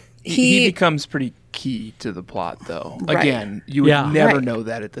 But He becomes pretty key to the plot, though. Right. Again, you would Yeah. never Right. know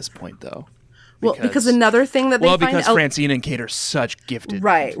that at this point, though. well, because another thing that they find because out. Francine and Kate are such gifted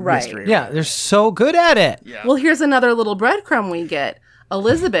Right. mystery Yeah, they're so good at it. Yeah. Well, here's another little breadcrumb we get.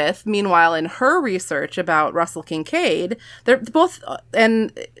 Elizabeth, meanwhile, in her research about Russell Kincaid, they're both,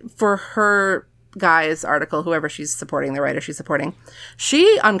 and for her guy's article, whoever she's supporting, the writer she's supporting,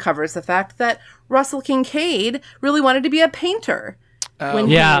 she uncovers the fact that Russell Kincaid really wanted to be a painter when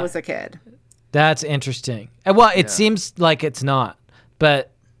Yeah. he was a kid. That's interesting. Well, it seems like it's not,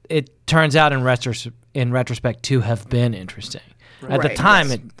 but it turns out in retrospect to have been interesting. At the Right. time,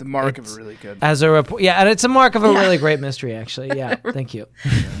 That's the mark of a really good. as a report, yeah, and it's a mark of a really great mystery, actually. Yeah, thank you.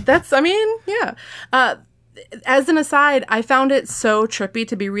 That's, I mean, yeah. As an aside, I found it so trippy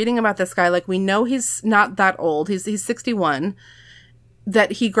to be reading about this guy. Like, we know he's not that old. He's 61.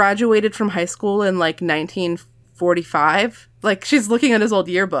 That he graduated from high school in like 1945. Like, she's looking at his old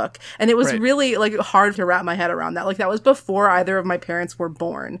yearbook. And it was Right. really, like, hard to wrap my head around that. Like, that was before either of my parents were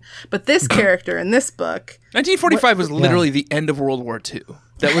born. But this character in this book... 1945 was literally the end of World War II.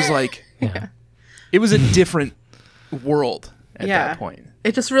 That was like... It was a different world at that point.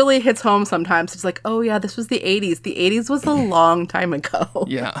 It just really hits home sometimes. It's like, oh, yeah, this was the 80s. The 80s was a long time ago.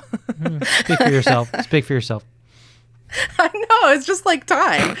 Yeah. Speak for yourself. Speak for yourself. I know. It's just like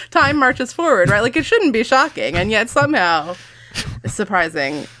time. Time marches forward, right? Like, it shouldn't be shocking. And yet somehow it's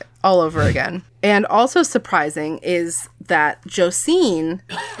surprising all over again. And also surprising is that Josine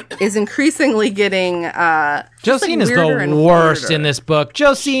is increasingly getting Josine is the worst in this book.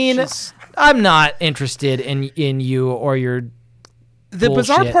 Josine, I'm not interested in you or your The bullshit.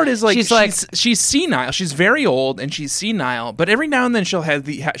 bizarre part is she's she's senile. She's very old and she's senile, but every now and then she'll have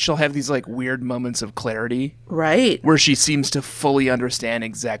these like weird moments of clarity right where she seems to fully understand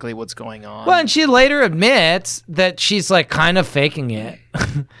exactly what's going on. Well, and she later admits that she's like kind of faking it.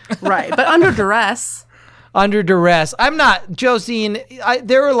 right, but under duress. Under duress. I'm not Josine.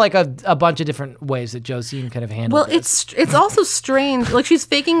 There are like a bunch of different ways that Josine could have handled Well, it's also strange. Like, she's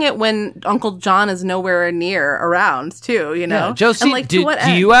faking it when Uncle John is nowhere near around too, you know? Yeah, Josine, and like, to what do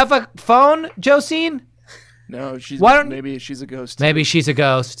end? you have a phone, Josine? No, maybe she's a ghost. Maybe she's a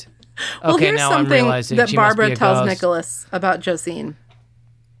ghost. Well, Okay, here's now I'm something realizing that she must Barbara be a tells ghost. Nicholas about Josine.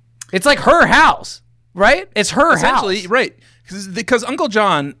 It's like her house, right? It's her Essentially, house. right. Because Uncle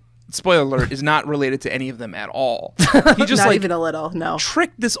John, spoiler alert, is not related to any of them at all. He just Not like even a little, no.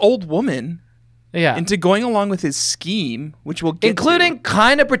 tricked this old woman Yeah. into going along with his scheme, which we'll get Including to.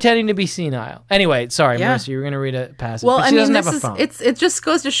 kind of pretending to be senile. Anyway, sorry, Yeah. Marissa, you were going to read a passage. Well, but I she mean, doesn't have a phone. it just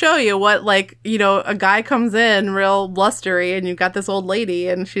goes to show you what, like, you know, a guy comes in real blustery and you've got this old lady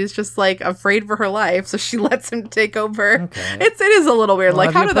and she's just like afraid for her life, so she lets him take over. Okay. It is a little weird. Well, Like,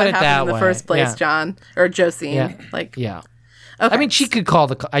 if how you did put that it happen that in the way, first place, yeah. John or Josine? Yeah. Like, Yeah. okay. I mean, she could call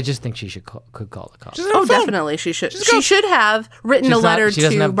the I just think she could call the cops. Oh, definitely, she should. She should have written a letter She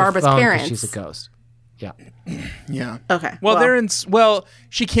doesn't to have the Barbara's phone 'cause parents. She's a ghost. Yeah. Yeah. Okay. Well, they're in. Well,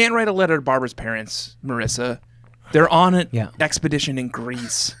 she can't write a letter to Barbara's parents, Marissa. They're on an expedition in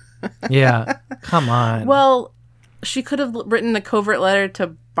Greece. Yeah. Come on. Well, she could have written a covert letter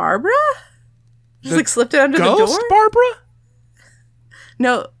to Barbara. Just like slipped it under the Ghost door. Barbara?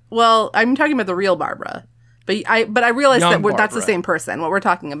 No. Well, I'm talking about the real Barbara. But I realized Young that that's the Barbara. same person. What we're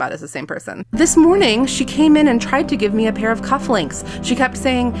talking about is the same person. This morning, she came in and tried to give me a pair of cufflinks. She kept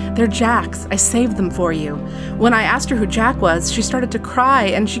saying, "They're Jack's. I saved them for you." When I asked her who Jack was, she started to cry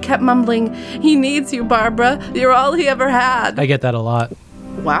and she kept mumbling, "He needs you, Barbara. You're all he ever had." I get that a lot.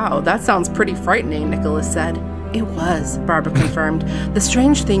 Wow, that sounds pretty frightening, Nicholas said. It was, Barbara confirmed. The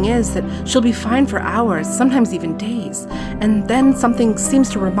strange thing is that she'll be fine for hours, sometimes even days. And then something seems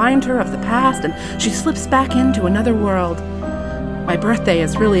to remind her of the past and she slips back into another world. My birthday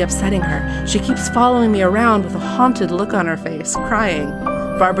is really upsetting her. She keeps following me around with a haunted look on her face, crying.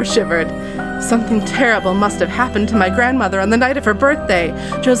 Barbara shivered. Something terrible must have happened to my grandmother on the night of her birthday.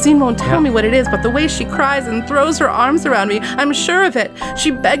 Josine won't tell me what it is, but the way she cries and throws her arms around me, I'm sure of it.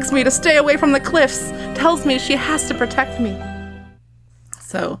 She begs me to stay away from the cliffs, tells me she has to protect me.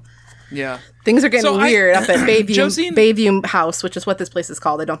 So, Yeah. things are getting weird up at Josine- Bayview House, which is what this place is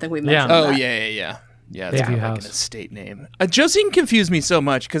called. I don't think we mentioned Oh, that. yeah. Yeah, it's Bayview kind of like House. an estate name. Josine confused me so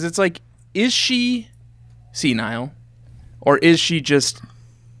much because it's like, is she senile? Or is she just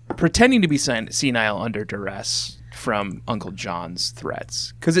pretending to be senile under duress from Uncle John's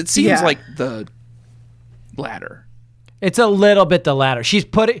threats? Because it seems like the latter. It's a little bit the latter.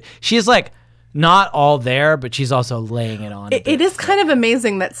 She's like not all there, but she's also laying it on. It is kind of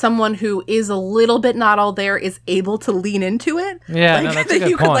amazing that someone who is a little bit not all there is able to lean into it. Yeah, like, no, that's a that good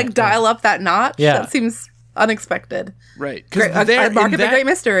you could like point. dial up that notch. Yeah. That seems unexpected. Right. Great, Because a mark of the great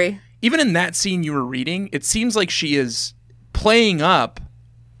mystery. even in that scene you were reading, it seems like she is playing up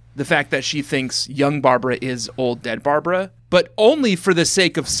the fact that she thinks young Barbara is old dead Barbara, but only for the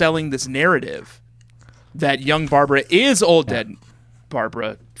sake of selling this narrative that young Barbara is old dead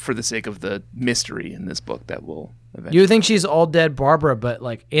Barbara for the sake of the mystery in this book that will eventually. You think she's old dead Barbara, but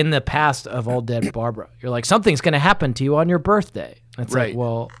like in the past of old dead Barbara. You're like, something's going to happen to you on your birthday. It's Right. like,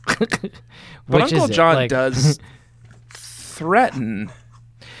 well, But which Uncle is it? John Like- does threaten.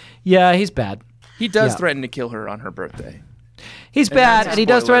 Yeah, he's bad. He does Yeah. threaten to kill her on her birthday. He's And bad, that's a and he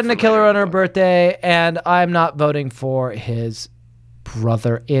does spoiler threaten to for kill her later on her in the book. birthday, and I'm not voting for his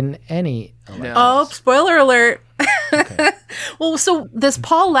brother in any election. Oh, spoiler alert. Well, so this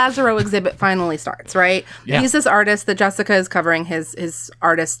Paul Lazaro exhibit finally starts, right? Yeah. He's this artist that Jessica is covering his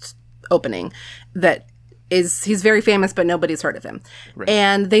artist opening that he's very famous, but nobody's heard of him. Right.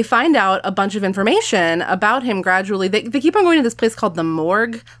 And they find out a bunch of information about him gradually. They keep on going to this place called the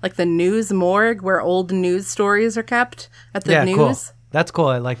morgue, like the news morgue, where old news stories are kept at the news. Cool. That's cool.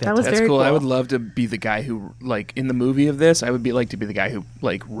 I like that. That's very cool. I would love to be the guy who, like, in the movie of this, I would be like to be the guy who,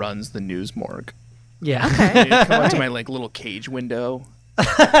 like, runs the news morgue. Yeah. Okay. Come up to my, like, little cage window.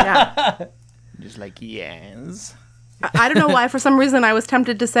 Yeah. Just like, yes. I don't know why. For some reason, I was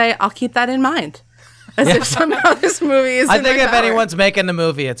tempted to say, I'll keep that in mind. As if somehow this movie is. I think if anyone's making the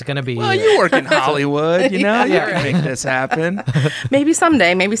movie, it's going to be. Well, you work in Hollywood, you know. You can make this happen. Maybe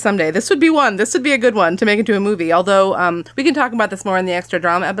someday. This would be one. This would be a good one to make into a movie. Although we can talk about this more in the extra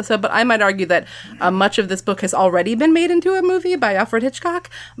drama episode. But I might argue that much of this book has already been made into a movie by Alfred Hitchcock.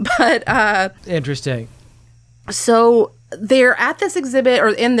 But interesting. So they're at this exhibit,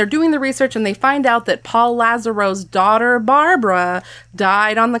 they're doing the research, and they find out that Paul Lazaro's daughter, Barbara,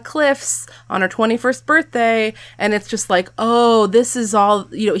 died on the cliffs on her 21st birthday. And it's just like, oh, this is all,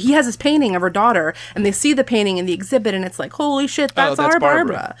 he has this painting of her daughter, and they see the painting in the exhibit, and it's like, holy shit, that's our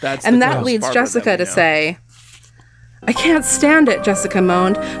Barbara. And that leads Barbara Jessica to say, I can't stand it, Jessica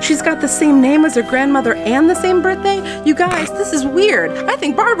moaned. She's got the same name as her grandmother and the same birthday? You guys, this is weird. I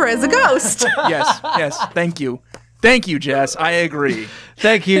think Barbara is a ghost. Yes, thank you. Thank you, Jess. I agree.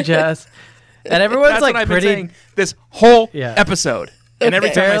 Thank you, Jess. And everyone's That's like what I've pretty been saying this whole episode. And every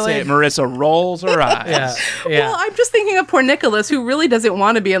time I say it, Marissa rolls her eyes. Yeah. Well, I'm just thinking of poor Nicholas, who really doesn't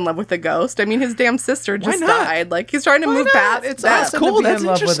want to be in love with a ghost. I mean, his damn sister just died. Like, he's trying to move past. It's that. awesome cool. to be That's in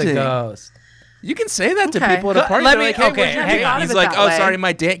love with a interesting. ghost. You can say that to people at a party. Let They're me- like, hey, okay, hang on. He's like, That oh, way. sorry,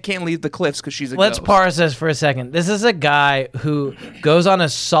 my dad can't leave the cliffs because she's a Let's ghost. parse this for a second. This is a guy who goes on a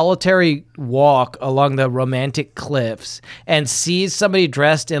solitary walk along the romantic cliffs and sees somebody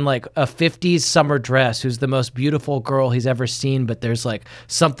dressed in like a 50s summer dress who's the most beautiful girl he's ever seen, but there's like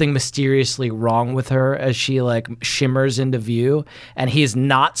something mysteriously wrong with her as she like shimmers into view, and he's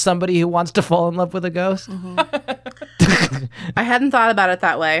not somebody who wants to fall in love with a ghost. Mm-hmm. I hadn't thought about it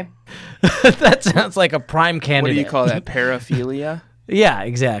that way. That sounds like a prime What candidate. do you call that? Paraphilia? Yeah,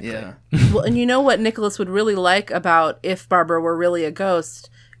 exactly. Yeah. Well, and you know what Nicholas would really like about if Barbara were really a ghost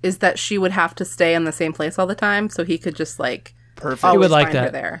is that she would have to stay in the same place all the time, so he could just like Perfect. always He would like find her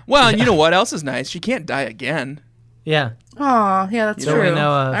that. there. Well, and you know what else is nice? She can't die again. Yeah. Oh, yeah, that's So true. we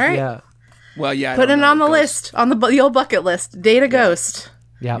know of, all right, yeah. Well, yeah. I put don't it know on the ghosts. list, on the old bucket list. Date a ghost.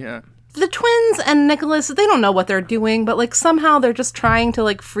 Yeah. Yeah. The twins and Nicholas, they don't know what they're doing, but like somehow they're just trying to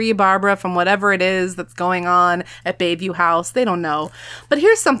like free Barbara from whatever it is that's going on at Bayview House. They don't know. But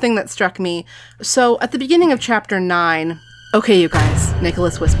here's something that struck me. So at the beginning of chapter 9, okay, you guys,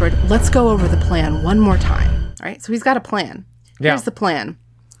 Nicholas whispered, let's go over the plan one more time. All right, so he's got a plan. Yeah. Here's the plan.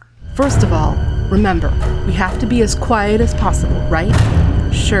 First of all, remember, we have to be as quiet as possible, right?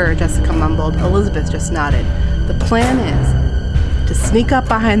 Sure, Jessica mumbled. Elizabeth just nodded. The plan is to sneak up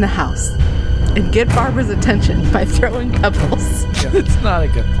behind the house and get Barbara's attention by throwing pebbles. It's not a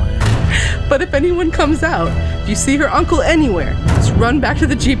good plan. But if anyone comes out, if you see her uncle anywhere, just run back to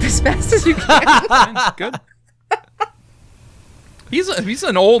the Jeep as fast as you can. Good. He's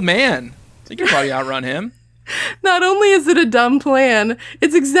an old man. You can probably outrun him. Not only is it a dumb plan,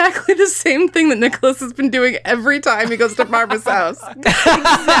 it's exactly the same thing that Nicholas has been doing every time he goes to Barbara's house.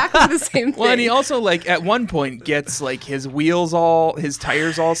 Exactly the same thing. Well, and he also, like, at one point gets, like, his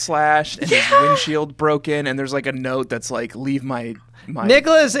tires all slashed and his windshield broken, and there's, like, a note that's like, leave my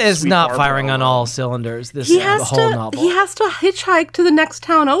Nicholas is sweet not Barbara firing on alone. all cylinders. This he the has whole to novel. he has to hitchhike to the next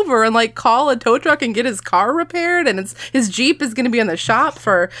town over and like call a tow truck and get his car repaired, and his Jeep is going to be in the shop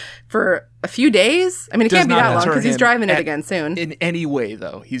for a few days. I mean, it Does can't be not that long deter because he's him driving it at- again soon. in any way,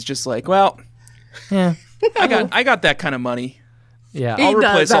 though. He's just like, well, Yeah. I got that kind of money. Yeah. He I'll does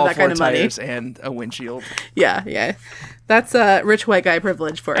replace have all that four kind of money. tires and a windshield. Yeah. That's a rich white guy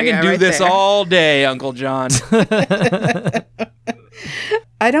privilege for I you. can do right this there. all day, Uncle John.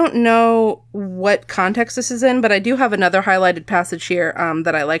 I don't know what context this is in, but I do have another highlighted passage here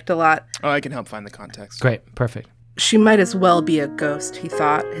that I liked a lot. Oh, I can help find the context. Great. Perfect. She might as well be a ghost, he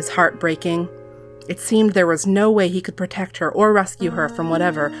thought, his heart breaking. It seemed there was no way he could protect her or rescue her from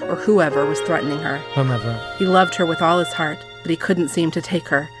whatever or whoever was threatening her. Whomever. He loved her with all his heart, but he couldn't seem to take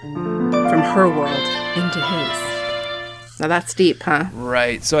her from her world into his. Now that's deep, huh?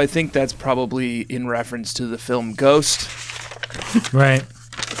 Right. So I think that's probably in reference to the film Ghost, Right.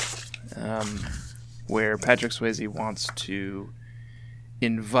 where Patrick Swayze wants to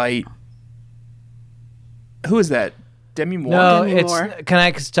invite. Who is that? Demi Moore. No, Demi it's. Moore. Can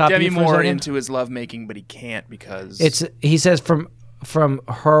I stop Demi you for a Moore second? into his lovemaking, but he can't because It's. He says from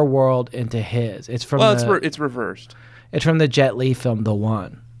her world into his. It's from. well, the, it's reversed. it's from the Jet Li film, The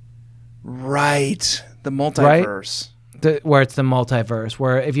One. Right. The multiverse. Right? Where it's the multiverse,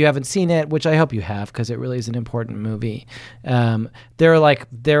 where if you haven't seen it, which I hope you have because it really is an important movie, there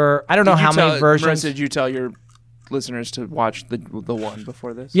are I don't know how many versions. Marissa, did you tell your listeners to watch the one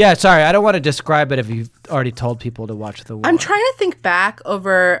before this? Yeah, sorry, I don't want to describe it if you've already told people to watch the one. I'm trying to think back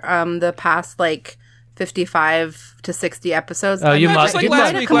over the past 55 to 60 episodes. Oh, you Just might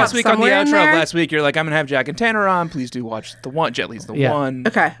last week on the outro of there. last week, you're like, I'm gonna have Jack and Tanner on. Please do watch the one. Jet Li's the one.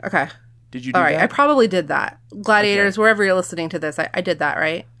 Okay. Did you do All right, that? I probably did that. Gladiators, wherever you're listening to this, I did that,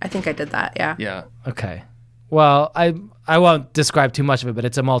 right? I think I did that, yeah. Yeah. Okay. Well, I won't describe too much of it, but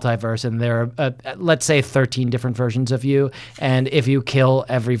it's a multiverse, and there are, let's say, 13 different versions of you. And if you kill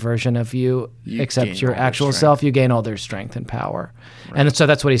every version of you except your actual self, you gain all their strength and power. Right. And so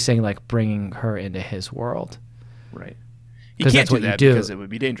that's what he's saying, bringing her into his world. Right. You can't do that because it would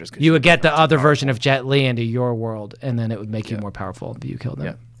be dangerous. You would get the other version of Jet Li into your world, and then it would make you more powerful if you killed them.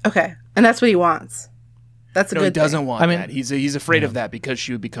 Yeah. Okay, and that's what he wants. That's a good he doesn't thing. want that. He's afraid of that because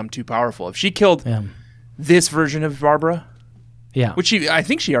she would become too powerful. If she killed this version of Barbara, which I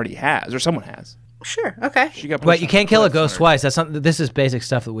think she already has, or someone has. Sure. Okay. She got. But you can't kill a ghost twice. That's something. This is basic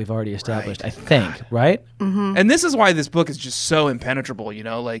stuff that we've already established. I think, right? Mm-hmm. And this is why this book is just so impenetrable. And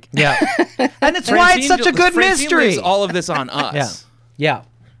it's why it's such a good mystery. Leaves all of this on us. Yeah.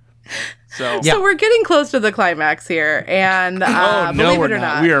 So we're getting close to the climax here, and no, believe we're it or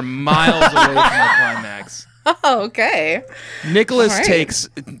not, we are miles away from the climax. Oh, okay. Nicholas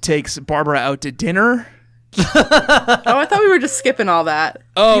takes Barbara out to dinner. I thought we were just skipping all that.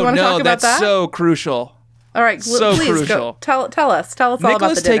 Oh, you want to talk about that's that? so crucial. All right, so please crucial. Go. Tell us all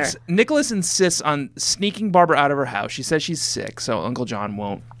about the dinner. Nicholas insists on sneaking Barbara out of her house. She says she's sick, so Uncle John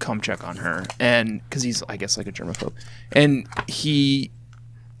won't come check on her, and because he's, I guess, like a germaphobe, and she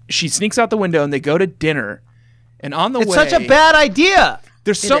sneaks out the window, and they go to dinner, and on the way, it's such a bad idea.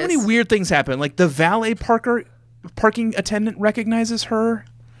 There's so many weird things happen. Like the valet parking attendant recognizes her,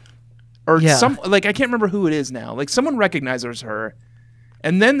 or some I can't remember who it is now. Like someone recognizes her,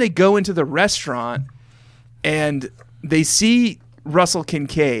 and then they go into the restaurant, and they see Russell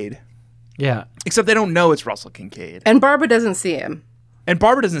Kincaid. Yeah, except they don't know it's Russell Kincaid, and Barbara doesn't see him. And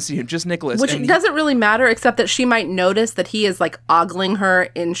Barbara doesn't see him, just Nicholas. Which doesn't really matter, except that she might notice that he is ogling her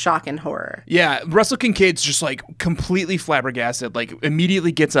in shock and horror. Yeah, Russell Kincaid's just completely flabbergasted,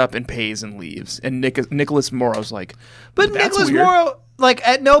 immediately gets up and pays and leaves. And Nicholas Morrow's like, but Nicholas Morrow,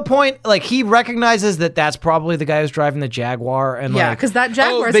 at no point, he recognizes that that's probably the guy who's driving the Jaguar. And because that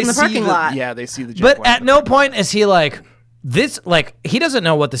Jaguar's in the parking lot. Yeah, they see the Jaguar. But at no point is he he doesn't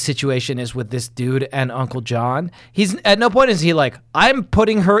know what the situation is with this dude and Uncle John. He's at no point is he I'm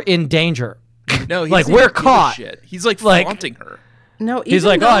putting her in danger. No, he's we're caught. He's flaunting her. No, he's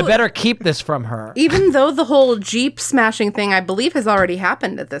I better keep this from her. Even though the whole Jeep smashing thing, I believe, has already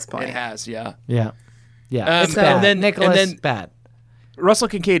happened at this point. It has, yeah. It's bad. And then Nicholas, bad. Russell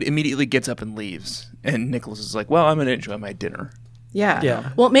Kincaid immediately gets up and leaves, and Nicholas is like, "Well, I'm going to enjoy my dinner."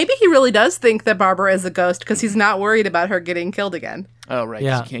 Yeah. Well, maybe he really does think that Barbara is a ghost because he's not worried about her getting killed again. Oh, right.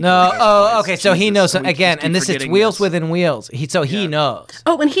 Yeah. Okay. So he knows again, and it's wheels within wheels. He knows.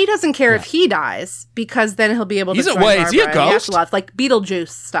 Oh, and he doesn't care if he dies because then he'll be able to. Is he a ghost? Like Beetlejuice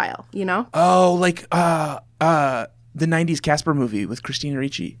style, you know? Oh, the '90s Casper movie with Christina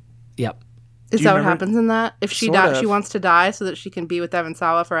Ricci. Yep. Is that what happens in that? If she dies, she wants to die so that she can be with Evan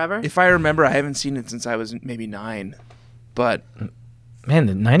Sawa forever. If I remember, I haven't seen it since I was maybe 9, but. Man,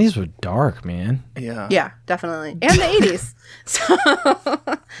 the 90s were dark, man. Yeah. Yeah, definitely. And the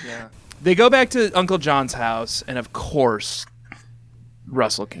 80s. Yeah. They go back to Uncle John's house, and of course,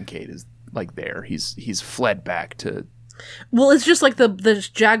 Russell Kincaid is there. He's fled back to. Well, it's just the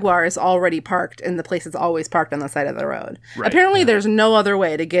Jaguar is already parked in the place it's always parked on the side of the road. Right. Apparently, there's no other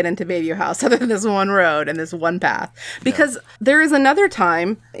way to get into Bayview House other than this one road and this one path. Because there is another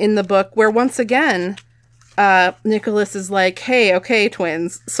time in the book where, once again, Nicholas is like, "Hey, okay,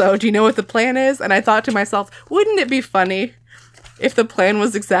 twins, so do you know what the plan is?" And I thought to myself, wouldn't it be funny if the plan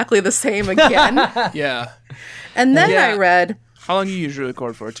was exactly the same again? Yeah. And then I read... How long do you usually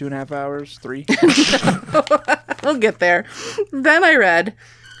record for? 2.5 hours? 3? We'll get there. Then I read...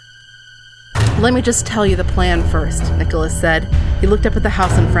 "Let me just tell you the plan first," Nicholas said. He looked up at the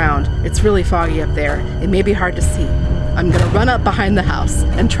house and frowned. "It's really foggy up there. It may be hard to see. I'm going to run up behind the house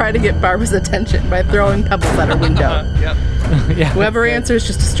and try to get Barbara's attention by throwing pebbles at her window. Yep. Whoever answers,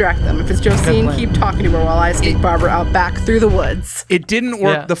 just distract them. If it's Josine, keep talking to her while I sneak Barbara out back through the woods." It didn't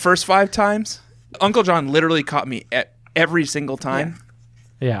work the first 5 times. Uncle John literally caught me every single time.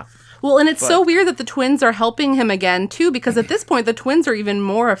 Yeah. Well, and it's so weird that the twins are helping him again, too, because at this point, the twins are even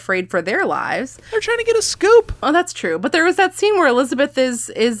more afraid for their lives. They're trying to get a scoop. Oh, that's true. But there was that scene where Elizabeth is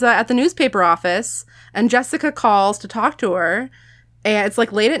at the newspaper office, and Jessica calls to talk to her, and it's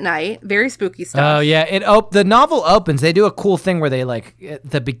like late at night, very spooky stuff. Oh, yeah. The novel opens. They do a cool thing where they, like, at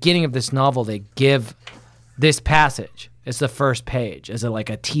the beginning of this novel, they give this passage. It's the first page as a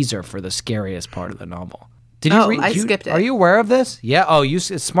teaser for the scariest part of the novel. Did you read? I skipped it. Are you aware of this? Yeah. Oh,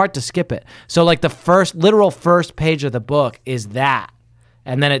 it's smart to skip it. So like the literal first page of the book is that,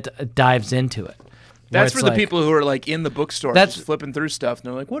 and then it dives into it. That's for the people who are like in the bookstore, just flipping through stuff, and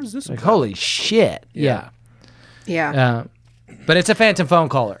they're like, "What is this?" Like, holy shit! Yeah. But it's a phantom phone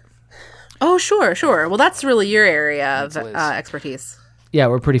caller. Oh, sure. Well, that's really your area of expertise. Yeah,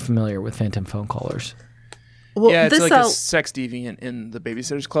 we're pretty familiar with phantom phone callers. Well, yeah, it's like a sex deviant in the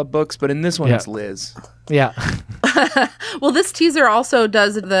Babysitter's Club books, but in this one, it's Liz. Yeah. Well, this teaser also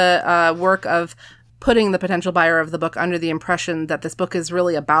does the work of putting the potential buyer of the book under the impression that this book is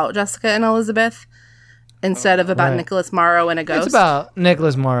really about Jessica and Elizabeth instead of about Nicholas Morrow and a ghost. It's about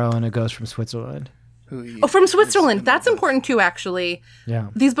Nicholas Morrow and a ghost from Switzerland. From Switzerland. That's important too, actually. Yeah.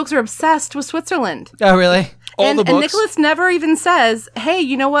 These books are obsessed with Switzerland. Oh, really? And Nicholas never even says, hey,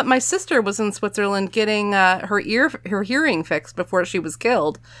 you know what? My sister was in Switzerland getting her hearing fixed before she was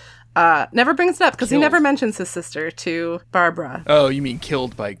killed. Never brings it up because he never mentions his sister to Barbara. Oh, you mean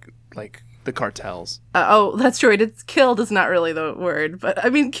killed by, like, the cartels? Oh, that's true. It's killed is not really the word, but I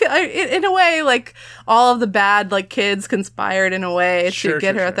mean, in a way, like all of the bad like kids conspired in a way to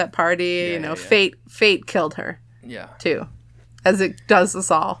get her at that party. Yeah, fate killed her. Yeah, too, as it does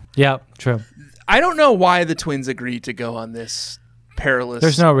us all. Yeah, true. I don't know why the twins agreed to go on this perilous.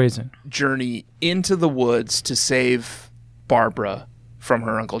 There's no reason. Journey into the woods to save Barbara from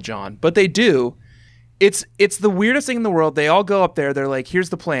her Uncle John, but they do. It's the weirdest thing in the world. They all go up there. They're like, "Here's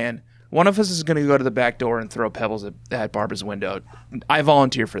the plan. One of us is going to go to the back door and throw pebbles at Barbara's window. I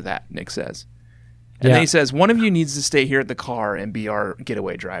volunteer for that," Nick says. And then he says, "One of you needs to stay here at the car and be our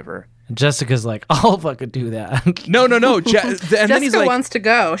getaway driver." And Jessica's like, "I'll fucking do that." No. And Jessica then he's like, wants to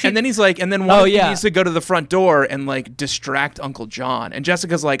go. And then he's like, and then one of you needs to go to the front door and like distract Uncle John. And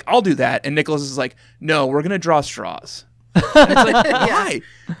Jessica's like, "I'll do that." And Nicholas is like, "No, we're going to draw straws." And it's like, why?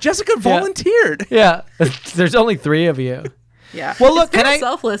 Jessica volunteered. Yeah. There's only 3 of you. Yeah. Well, look, it's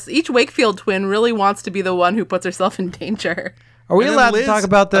selfless. Each Wakefield twin really wants to be the one who puts herself in danger. Are we allowed to talk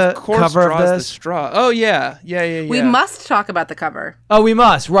about the cover of this? The straw. Oh, yeah. We must talk about the cover. Oh, we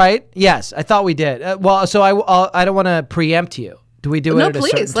must, right? Yes, I thought we did. So I don't want to preempt you. Do we do it at a certain time?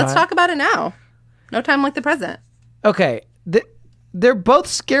 No, please. Let's talk about it now. No time like the present. Okay. They're both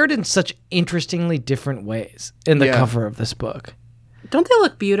scared in such interestingly different ways in the cover of this book. Don't they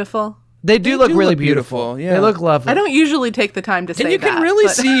look beautiful? They do look really beautiful. Yeah. They look lovely. I don't usually take the time to say that. And you can really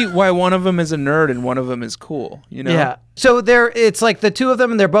see why one of them is a nerd and one of them is cool, you know? Yeah. So it's like the two of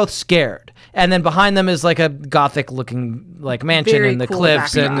them and they're both scared. And then behind them is like a gothic looking like mansion very and the cool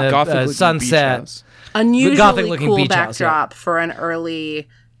cliffs and the sunset. Unusually cool backdrop for an early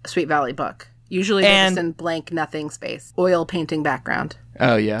Sweet Valley book. Usually they're just in blank nothing space. Oil painting background.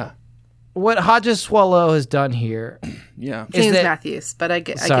 Oh, yeah. What Hodges Swallow has done here, James Matthews, but I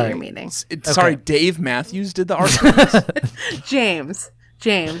get your meaning. Sorry, Dave Matthews did the art. James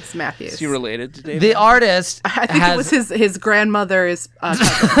Matthews. Is he related to Dave? The artist, I think it was his grandmother's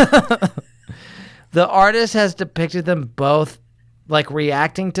cousin. The artist has depicted them both like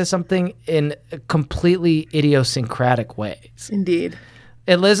reacting to something in completely idiosyncratic ways. Indeed.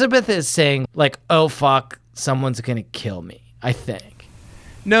 Elizabeth is saying like, "Oh fuck, someone's gonna kill me," I think.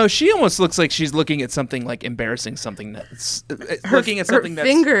 No, she almost looks like she's looking at something like embarrassing something that's looking at something her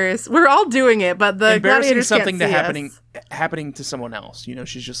fingers. We're all doing it, but the gladiators something can't that happening to someone else. You know,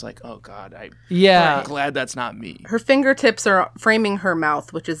 she's just like, "Oh God, I'm glad that's not me." Her fingertips are framing her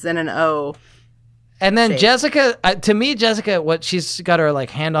mouth, which is in an O. And then Jessica, to me, what she's got her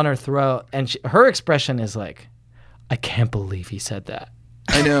like hand on her throat, and her expression is like, "I can't believe he said that."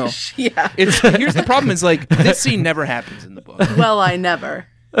 I know. Yeah. Here's the problem: is like this scene never happens in the book. Well, I never.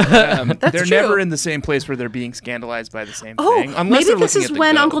 They're true. never in the same place where they're being scandalized by the same thing. Unless maybe this is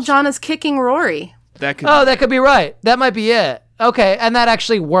when Uncle John is kicking Rory. That could be right. That might be it. Okay, and that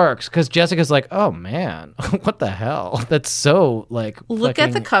actually works because Jessica's like, "Oh man, what the hell? That's so like." Look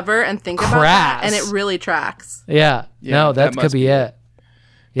at the cover and think about that, and it really tracks. Yeah. No, that could be it.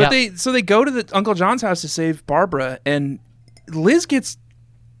 But they go to the Uncle John's house to save Barbara, and Liz gets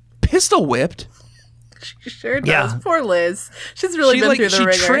pistol whipped. She sure does. Yeah. Poor Liz. She's really been through the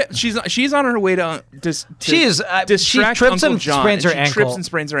ringer. She's on her way to distract she trips Uncle and John, sprains her and she ankle. trips and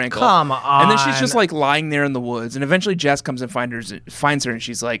sprains her ankle. Come on. And then she's just like lying there in the woods. And eventually Jess comes and finds her, and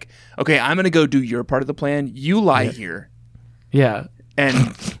she's like, "Okay, I'm gonna go do your part of the plan. You lie here, Yeah.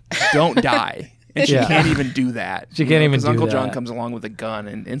 and don't die." And she Yeah. can't even do that. She can't even do Uncle John that. comes along with a gun,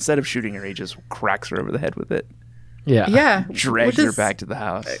 and instead of shooting her, he just cracks her over the head with it. Yeah. Yeah. Drags which her is- back to the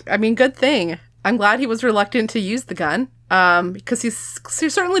house. I mean, good thing. I'm glad he was reluctant to use the gun. Because he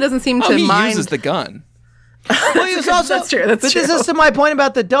certainly doesn't seem to He mind. uses the gun. Well, he was also, That's true. That's but true. this is to my point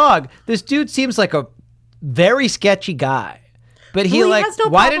about the dog. This dude seems like a very sketchy guy. But he Well, has no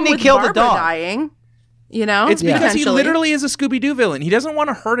why problem didn't he with kill Barbara the dog? dying? You know, It's because he potentially. literally is a Scooby-Doo villain. He doesn't want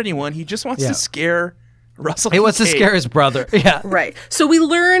to hurt anyone. He just wants Yeah. to scare Russell. He wants to Kincaid. scare his brother. Yeah. Right. So we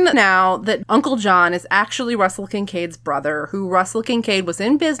learn now that Uncle John is actually Russell Kincaid's brother, who Russell Kincaid was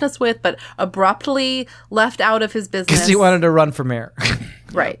in business with, but abruptly left out of his business. Because he wanted to run for mayor.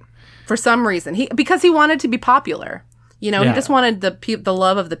 Right. For some reason. Because he wanted to be popular. You know, Yeah. he just wanted the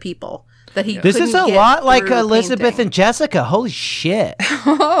love of the people. That he This is a couldn't get lot like through Elizabeth painting. and Jessica. Holy shit.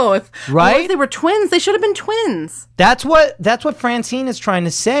 Oh, Right? if they were twins, they should have been twins. That's what Francine is trying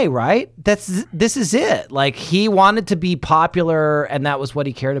to say, right? This is it. Like he wanted to be popular, and that was what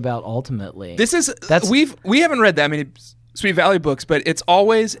he cared about ultimately. We haven't read that many Sweet Valley books, but it's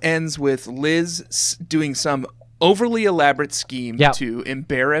always ends with Liz doing some overly elaborate scheme Yep. to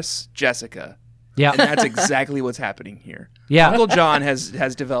embarrass Jessica. Yeah. And that's exactly what's happening here. Yeah. Uncle John has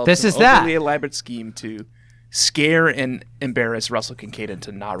developed This an is that. overly elaborate scheme to scare and embarrass Russell Kincaid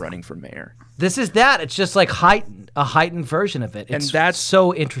into not running for mayor. This is that. It's just like a heightened version of it. It's And that's-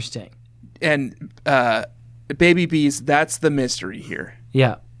 so interesting. And Baby Bees, that's the mystery here.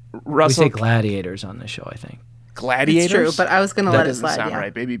 Yeah. Russell We say gladiators on this show, I think. Gladiators. It's true, but I was going to that let it doesn't slide. sound Yeah.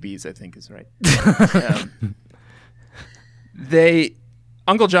 right. Baby Bees, I think, is right.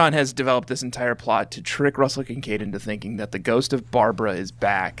 Uncle John has developed this entire plot to trick Russell Kincaid into thinking that the ghost of Barbara is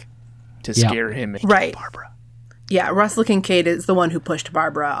back to Yeah. scare him and Right. kill Barbara. Yeah, Russell Kincaid is the one who pushed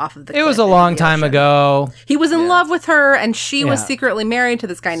Barbara off of the It was cliff a into long the time ocean. ago. He was in love with her, and she was Yeah. secretly married to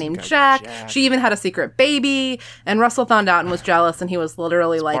this guy named Jack. She even had a secret baby, and Russell found out and was jealous, and he was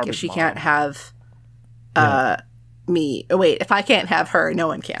literally like, Barbara's if she mom. can't have me... Oh, wait, if I can't have her, no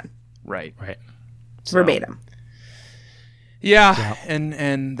one can. Right. Right. Verbatim. Yeah,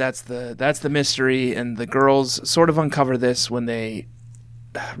 and that's the mystery, and the girls sort of uncover this when they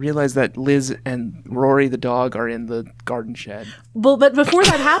realize that Liz and Rory the dog are in the garden shed. Well, but before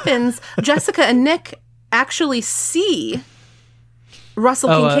that happens, Jessica and Nick actually see Russell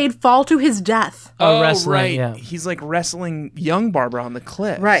Kincaid fall to his death. Wrestling, right. yeah. He's like wrestling young Barbara on the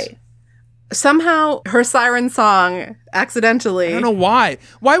cliff. Right. Somehow, her siren song accidentally... I don't know why.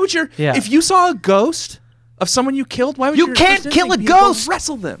 Why would your Yeah. if you saw a ghost of someone you killed, why would You your can't first kill a instinct be to go ghost!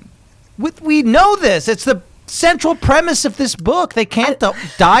 wrestle them? We know this. It's the central premise of this book. They can't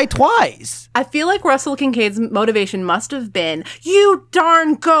die twice. I feel like Russell Kincaid's motivation must have been, you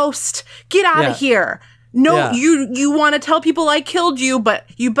darn ghost, get out Yeah. of here. No, Yeah. you want to tell people I killed you, but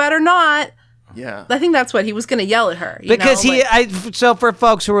you better not. Yeah. I think that's what he was going to yell at her. You Because know? so for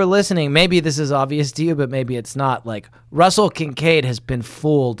folks who are listening, maybe this is obvious to you, but maybe it's not. Like Russell Kincaid has been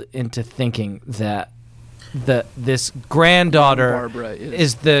fooled into thinking that this granddaughter Barbara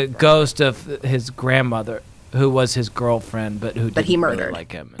is the ghost of his grandmother, who was his girlfriend, but who But he didn't really murdered.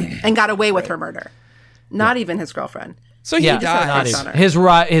 like him. and got away with her murder. Not even his girlfriend. So he Yeah, dies. not Based even. on her.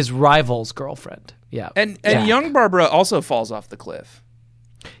 his rival's girlfriend. Yeah, And Yeah. young Barbara also falls off the cliff.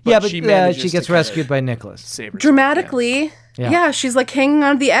 but she manages she to gets kinda rescued by Nicholas. Save herself. Dramatically, Yeah. yeah, she's like hanging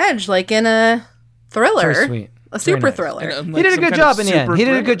on the edge, like in a thriller. Very sweet. A Very super nice. thriller. And, He did a some good kind job of in the end. super He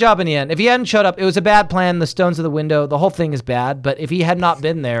did a thriller. good job in the end. If he hadn't showed up, it was a bad plan. The stones of the window, the whole thing is bad. But if he had not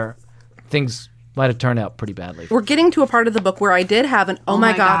been there, things might have turned out pretty badly. We're getting to a part of the book where I did have an oh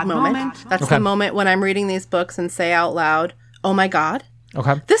my god moment. That's Okay. the moment when I'm reading these books and say out loud, oh my god.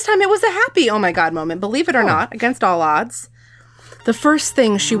 Okay. This time it was a happy oh my god moment, believe it or not, against all odds. The first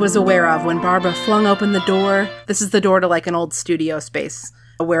thing she was aware of when Barbara flung open the door, this is the door to like an old studio space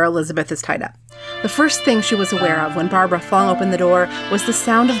where Elizabeth is tied up. The first thing she was aware of when Barbara flung open the door was the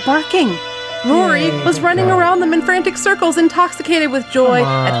sound of barking. Rory was running around them in frantic circles, intoxicated with joy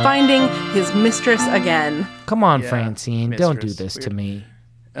at finding his mistress again. Come on, Yeah, Francine. Don't do mistress. this to me.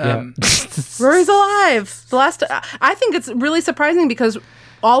 Rory's alive. I think it's really surprising because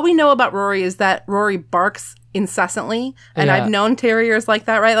all we know about Rory is that Rory barks incessantly, and I've known terriers like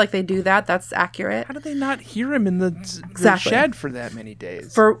that, right? Like they do that. That's accurate. How do they not hear him in the shed for that many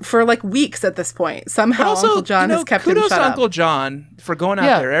days? For like weeks at this point. Somehow also, Uncle John has kept him shut kudos to up. Uncle John for going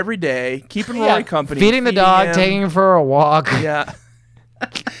out there every day, keeping Rory company, feeding the dog, him. taking him for a walk. Yeah.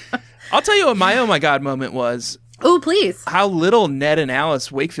 I'll tell you what my oh my god moment was. Oh, please. How little Ned and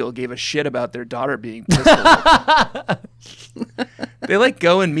Alice Wakefield gave a shit about their daughter being pistoled. They like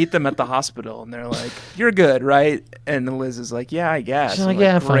go and meet them at the hospital, and they're like, "You're good, right?" And Liz is like, "Yeah, I guess." She's like,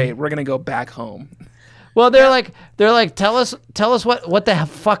 "Yeah, fine. great. We're gonna go back home." Well, they're like, tell us what the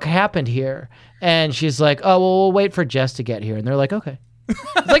fuck happened here. And she's like, oh, well, we'll wait for Jess to get here. And they're like, okay.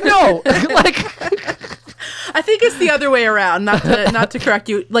 It's like, no, I think it's the other way around. Not to correct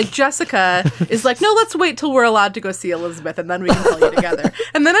you. Like Jessica is like, no, let's wait till we're allowed to go see Elizabeth, and then we can tell you together.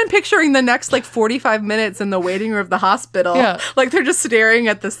 And then I'm picturing the next like 45 minutes in the waiting room of the hospital. Yeah. Like they're just staring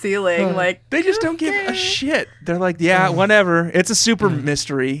at the ceiling. Like They just don't give a shit. They're like, yeah, whatever. It's a super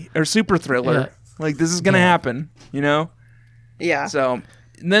mystery or super thriller. Yeah. Like this is gonna happen, you know? yeah. So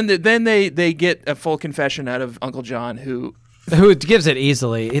then they get a full confession out of Uncle John, who gives it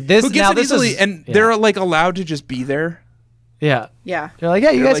easily. gets it easily, and yeah. they're like allowed to just be there. Yeah. Yeah. They're like, yeah,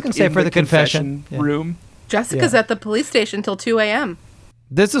 you They're, guys like, can stay in for the confession. room. Jessica's at the police station till 2 a.m.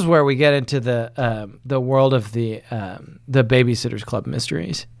 This is where we get into the world of the Babysitters Club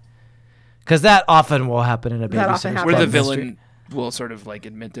mysteries, because that often will happen in a That often Babysitters happens. Where the Club villain mystery. will sort of like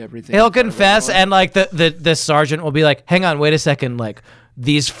admit to everything. He'll confess, and like the sergeant will be like, hang on, wait a second, like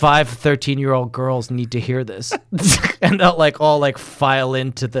these 5 13-year-old girls need to hear this. And they'll like all like file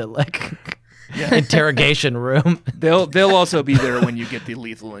into the like interrogation room. They'll also be there when you get the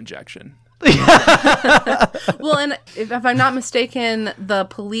lethal injection. Well, and if I'm not mistaken, the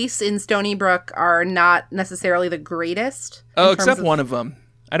police in Stony Brook are not necessarily the greatest. Oh, except one of them.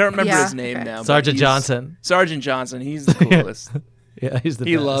 I don't remember Yeah, his name okay. now. but Sergeant he's- Johnson. Sergeant Johnson. He's the coolest. Yeah, he's the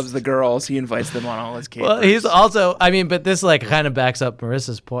He best. loves the girls. He invites them on all his capers. Well, he's also, I mean, but this like kind of backs up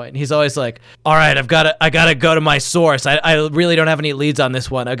Marissa's point. He's always like, all right, I gotta go to my source. I really don't have any leads on this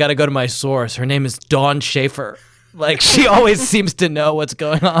one. I gotta go to my source. Her name is Dawn Schaefer. Like she always seems to know what's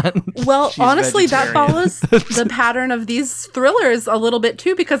going on. Well, She's honestly, that vegetarian. follows the pattern of these thrillers a little bit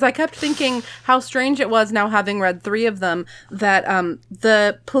too, because I kept thinking how strange it was now having read 3 of them that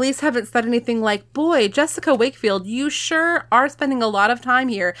the police haven't said anything like, boy, Jessica Wakefield, you sure are spending a lot of time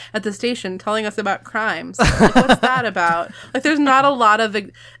here at the station telling us about crimes. Like, what's that about? Like, there's not a lot of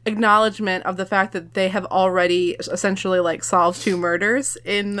acknowledgement of the fact that they have already essentially like solved 2 murders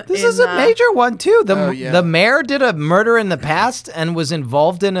This is a major one too. yeah. The mayor did a murder in the past and was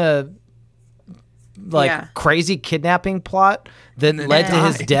involved in a crazy kidnapping plot that led to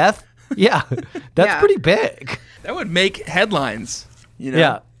his death. Yeah, that's Yeah. pretty big. That would make headlines. You know?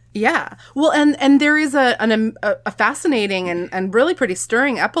 Yeah. Yeah. Well, and there is a fascinating and really pretty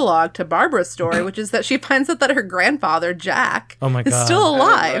stirring epilogue to Barbara's story, which is that she finds out that her grandfather, Jack, Oh my is God. still Oh,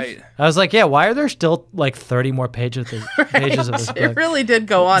 alive. right. I was like, yeah, why are there still like 30 more pages of this It book? really did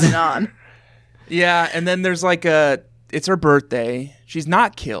go on and on. Yeah, and then there's like it's her birthday. She's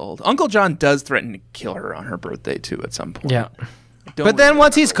not killed. Uncle John does threaten to kill her on her birthday too at some point. Yeah. Don't But then really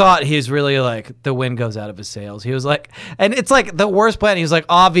once he's remember. caught, he's really like, the wind goes out of his sails. He was like, and it's like the worst plan. He was like,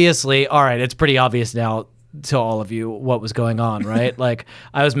 obviously, all right, it's pretty obvious now to all of you what was going on, right? Like,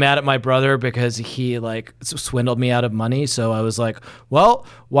 I was mad at my brother because he like swindled me out of money. So I was like, well,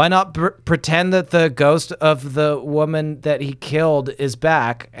 why not pretend that the ghost of the woman that he killed is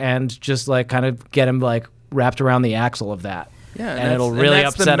back and just like kind of get him like wrapped around the axle of that. Yeah, and it'll really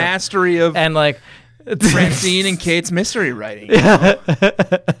that's upset the him. mastery of And like, Francine and Kate's mystery writing.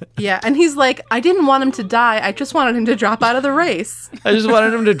 Yeah. And he's like, I didn't want him to die. I just wanted him to drop out of the race. I just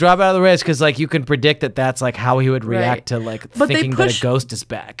wanted him to drop out of the race because, like, you can predict that that's like how he would react Right. to like But they thinking that push- a ghost is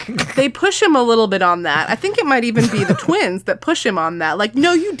back. They push him a little bit on that. I think it might even be the twins that push him on that. Like,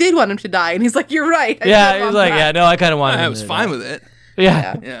 no, you did want him to die. And he's like, you're right. I Yeah, did he's want like, that. yeah, no, I kind of wanted. I him was to fine die. with it.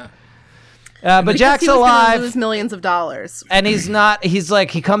 Yeah, Yeah. but Because Jack's he was gonna alive, lose millions of dollars. and he's not. He's like,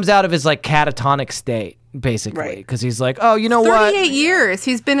 he comes out of his like catatonic state basically Right. because he's like, oh, you know what? 38 years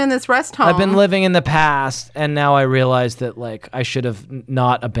he's been in this rest home. I've been living in the past, and now I realize that like I should have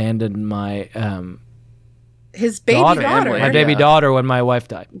not abandoned my his baby daughter, daughter, my baby Yeah. daughter when my wife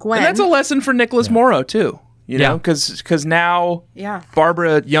died. Gwen. And that's a lesson for Nicholas Morrow too. You know, Yeah. because now Yeah.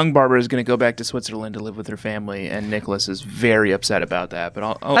 young Barbara is going to go back to Switzerland to live with her family, and Nicholas is very upset about that.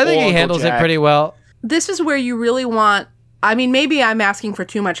 But I think he handles it pretty well. This is where you really want I mean, maybe I'm asking for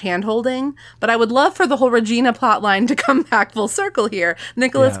too much hand-holding, but I would love for the whole Regina plotline to come back full circle here.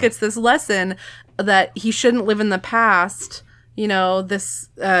 Nicholas gets this lesson that he shouldn't live in the past. You know, this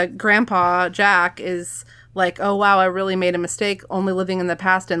grandpa, Jack, is like, oh, wow, I really made a mistake only living in the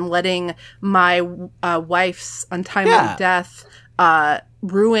past and letting my wife's untimely death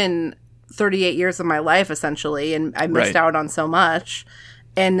ruin 38 years of my life, essentially, and I missed out on so much.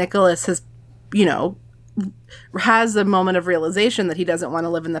 And Nicholas has, you know, has a moment of realization that he doesn't want to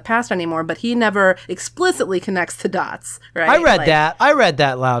live in the past anymore, but he never explicitly connects the dots, right? I read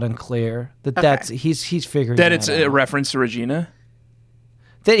that loud and clear. That's he's figuring that it's a reference to Regina.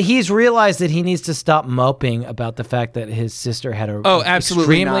 That he's realized that he needs to stop moping about the fact that his sister had a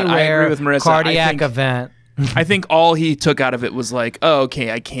absolutely extremely not. rare I agree with Marissa. cardiac event. I think all he took out of it was like, oh,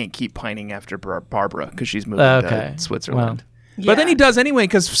 okay, I can't keep pining after Barbara because she's moving to Switzerland. But then he does anyway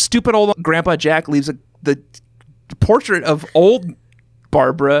because stupid old Grandpa Jack leaves the portrait of old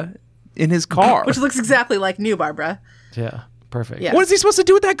Barbara in his car. Which looks exactly like new Barbara. Yeah, perfect. Yeah. What is he supposed to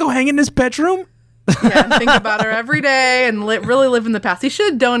do with that? Go hang in his bedroom? Yeah, and think about her every day and really live in the past. He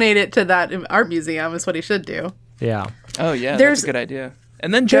should donate it to that art museum is what he should do. Yeah. Oh, yeah, that's a good idea.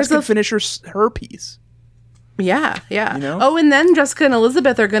 And then Jess can finish her piece. Yeah, yeah. You know? Oh, and then Jessica and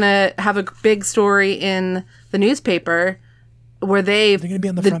Elizabeth are going to have a big story in the newspaper where they're going to be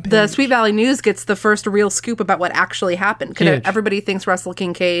on the front page. The Sweet Valley News gets the first real scoop about what actually happened. Everybody thinks Russell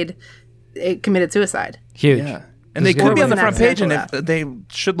Kincaid committed suicide. Huge. Yeah. And they could be on the front page, and they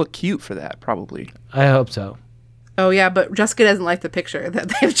should look cute for that, probably. I hope so. Oh yeah, but Jessica doesn't like the picture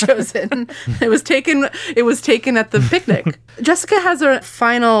that they've chosen. It was taken at the picnic. Jessica has a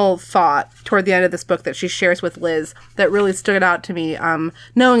final thought toward the end of this book that she shares with Liz that really stood out to me,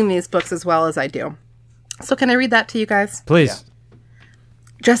 knowing these books as well as I do. So can I read that to you guys? Please. Yeah.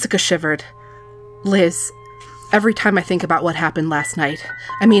 Jessica shivered. Liz, every time I think about what happened last night,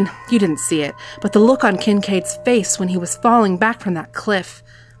 I mean, you didn't see it, but the look on Kincaid's face when he was falling back from that cliff.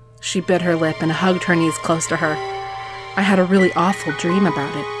 She bit her lip and hugged her knees close to her. I had a really awful dream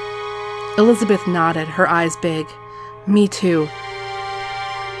about it. Elizabeth nodded, her eyes big. Me too.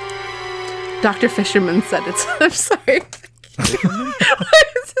 Dr. Fisherman said it's... I'm sorry. Why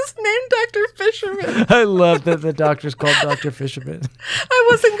is his name Dr. Fisherman? I love that the doctor's called Dr. Fisherman. I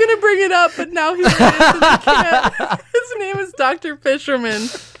wasn't going to bring it up, but now here it is, and I can't. His name is Dr. Fisherman.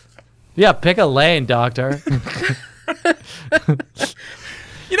 Yeah, pick a lane, doctor.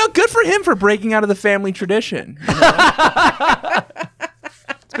 You know, good for him for breaking out of the family tradition. You know?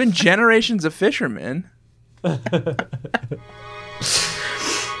 It's been generations of fishermen.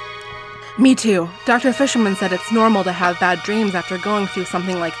 Me too. Dr. Fisherman said it's normal to have bad dreams after going through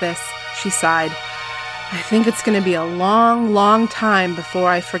something like this. She sighed. I think it's going to be a long, long time before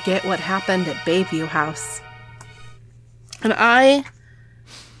I forget what happened at Bayview House. And I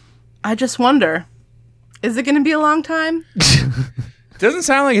just wonder, is it going to be a long time? Doesn't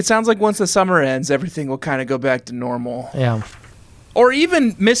sound like it. Sounds like once the summer ends, everything will kind of go back to normal. Yeah. Or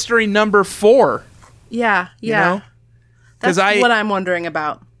even mystery number 4. Yeah. You know? That's what I'm wondering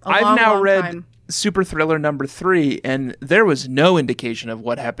about. I've now read time. Super Thriller number 3, and there was no indication of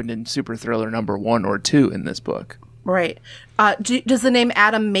what happened in Super Thriller number 1 or 2 in this book. Right. Does the name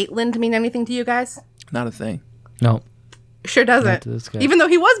Adam Maitland mean anything to you guys? Not a thing. No. Sure doesn't. Even though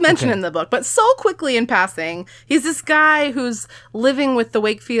he was mentioned in the book, but so quickly in passing. He's this guy who's living with the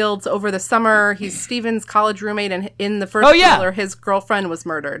Wakefields over the summer. He's Stephen's college roommate, and in the first thriller, his girlfriend was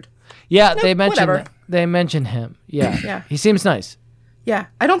murdered. Yeah, they mentioned him. Yeah. Yeah. He seems nice. Yeah.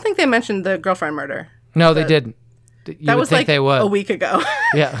 I don't think they mentioned the girlfriend murder. No, they didn't. That was like they would. A week ago.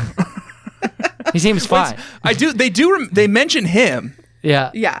 Yeah. He seems fine. They mention him.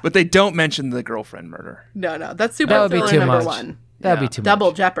 Yeah. Yeah. But they don't mention the girlfriend murder. No. That's Super Thriller number 1. That would be too much.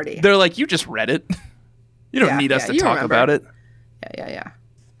 Double Jeopardy. They're like, you just read it. You don't need us to talk about it. Yeah.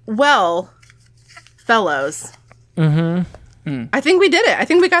 Well, fellows. I think we did it. I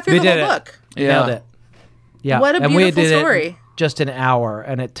think we got through the whole book. Yeah. Nailed it. Yeah. What a beautiful story. Just an hour,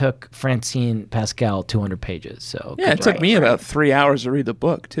 and it took Francine Pascal 200 pages. So yeah, it took me about 3 hours to read the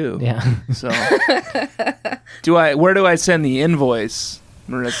book too. Yeah. So where do I send the invoice,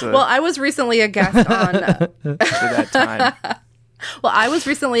 Marissa? Well, I was recently a guest on for that time. Well, I was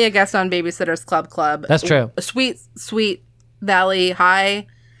recently a guest on Babysitters Club. That's true. Sweet Valley High.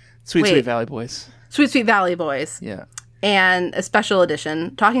 Sweet Valley Boys. Sweet Valley Boys. Yeah. And a special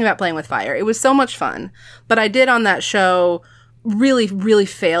edition talking about Playing with Fire. It was so much fun. But I did on that show really, really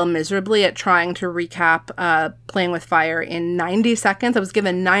fail miserably at trying to recap Playing with Fire in 90 seconds. I was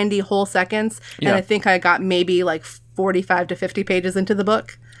given 90 whole seconds, and I think I got maybe like 45 to 50 pages into the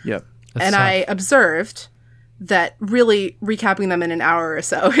book. Yep. I observed that really recapping them in an hour or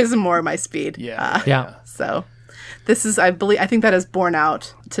so is more my speed. Yeah. So this is, I think that is borne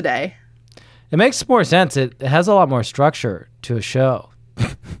out today. It makes more sense. It has a lot more structure to a show.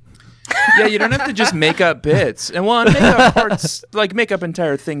 Yeah, you don't have to just make up bits and make up parts, like make up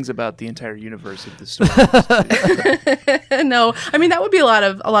entire things about the entire universe of the story. No, I mean that would be a lot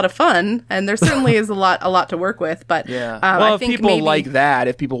of fun, and there certainly is a lot to work with. But Yeah, I if think people maybe, like that,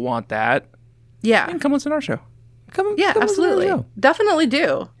 if people want that, yeah, come listen to our show. Come absolutely, listen to our show. Definitely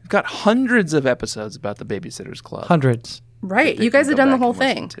do. We've got hundreds of episodes about the Babysitters Club. Hundreds. Right, that you guys can have go done the back whole and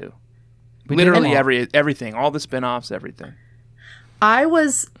listen thing. to. We Literally did everything, all the spin-offs, everything. I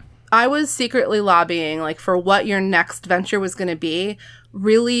was secretly lobbying like for what your next venture was going to be.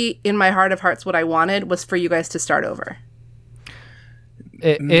 Really, in my heart of hearts, what I wanted was for you guys to start over.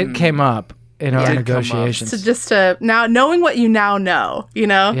 It came up in our negotiations. So just to now knowing what you now know,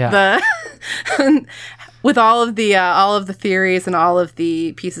 Yeah. with all of the theories and all of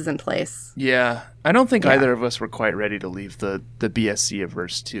the pieces in place. Yeah, I don't think either of us were quite ready to leave the BSC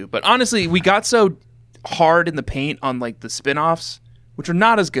averse too. But honestly, we got so hard in the paint on like the spin-offs, which are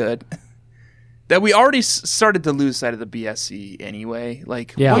not as good, that we already started to lose sight of the BSC anyway.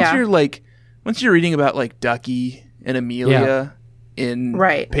 Like once you're reading about like Ducky and Amelia in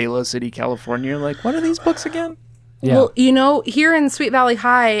Palo City, California, you're like, what are these books again? Yeah. Well, here in Sweet Valley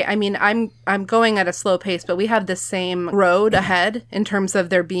High, I mean, I'm going at a slow pace, but we have the same road ahead in terms of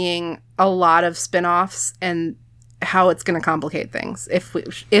there being a lot of spin-offs and how it's going to complicate things.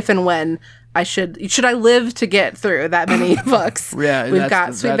 If and when should I live to get through that many books? Yeah, we've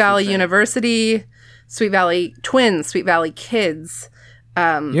got Sweet Valley University, Sweet Valley Twins, Sweet Valley Kids,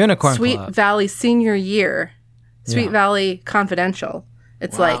 Unicorn Sweet Club. Valley Senior Year, Sweet Yeah. Valley Confidential.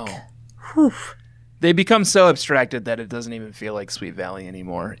 It's Wow. like, whew. They become so abstracted that it doesn't even feel like Sweet Valley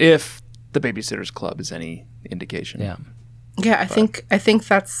anymore. If the Babysitters Club is any indication. Yeah. Yeah, I think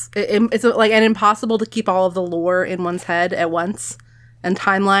that's it's like an impossible to keep all of the lore in one's head at once and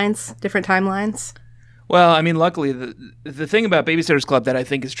different timelines. Well, I mean, luckily the thing about Babysitters Club that I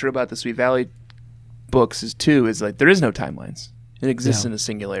think is true about the Sweet Valley books is like there is no timelines. It exists in a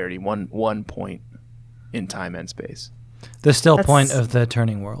singularity, one point in time and space. The still point of the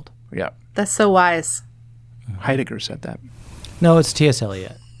turning world. Yeah, That's so wise. Heidegger said that. No, it's T.S.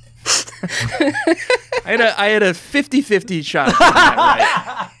 Eliot. I had a 50-50 shot at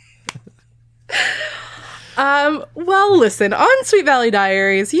that right. Well, listen, on Sweet Valley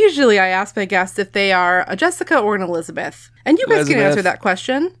Diaries, usually I ask my guests if they are a Jessica or an Elizabeth. And you guys can Elizabeth. answer that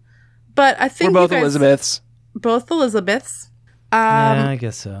question. But I think We're both you guys, Elizabeths. Both Elizabeths. Yeah, I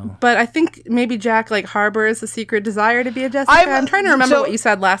guess so. But I think maybe Jack harbors a secret desire to be a Jessica. I'm trying to remember what you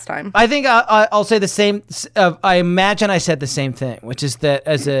said last time. I think I'll say the same. I imagine I said the same thing, which is that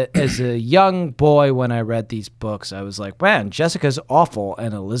as a young boy when I read these books, I was like, man, Jessica's awful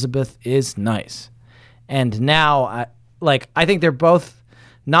and Elizabeth is nice. And now, I think they're both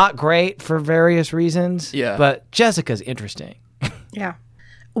not great for various reasons. Yeah. But Jessica's interesting. Yeah.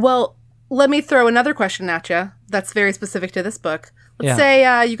 Well, let me throw another question at you that's very specific to this book. Let's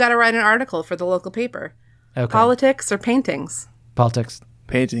say you got to write an article for the local paper. Okay. Politics or paintings? Politics.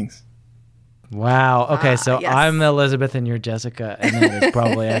 Paintings. Wow. Okay, so yes. I'm Elizabeth and you're Jessica, and that is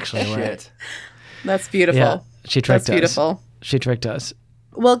probably actually right. That's beautiful. Yeah, she tricked That's beautiful. us. She tricked us.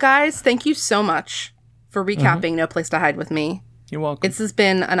 Well, guys, thank you so much for recapping No Place to Hide with me. You're welcome. This has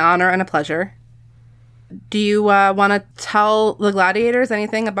been an honor and a pleasure. Do you want to tell the gladiators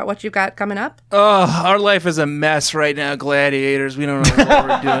anything about what you've got coming up? Oh, our life is a mess right now, gladiators. We don't know what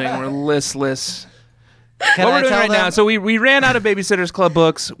we're doing. We're listless. Can What I we're doing tell right them? now, so we ran out of Babysitters Club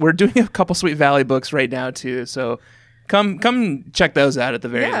books. We're doing a couple Sweet Valley books right now too. So come check those out at the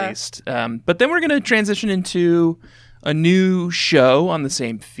very least. But then we're going to transition into a new show on the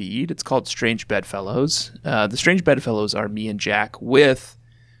same feed. It's called Strange Bedfellows. The Strange Bedfellows are me and Jack with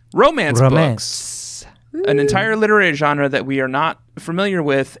romance books. An entire literary genre that we are not familiar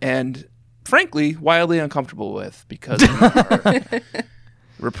with and, frankly, wildly uncomfortable with because we are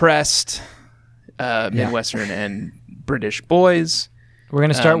repressed Midwestern and British boys. We're going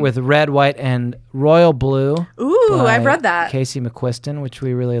to start with Red, White, and Royal Blue. Ooh, by I've read that. Casey McQuiston, which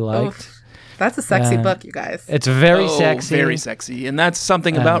we really liked. That's a sexy book, you guys. It's very sexy. Very sexy. And that's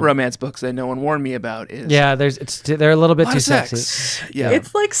something about romance books that no one warned me about. Is Yeah, they're a little bit a lot too of sexy. sex. Yeah.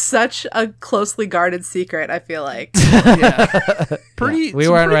 It's like such a closely guarded secret, I feel like. Pretty, we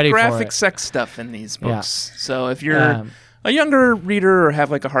some weren't pretty ready for graphic it. sex stuff in these Yeah. books. So if you're a younger reader or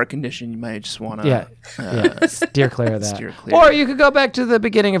have like a heart condition, you might just want to steer clear of that. steer clear. Or you could go back to the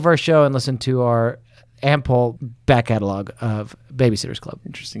beginning of our show and listen to our ample back catalog of Babysitters Club.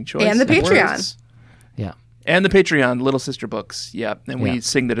 Interesting choice. And the of Patreon. words. Yeah. And the Patreon, Little Sister Books. Yep. And we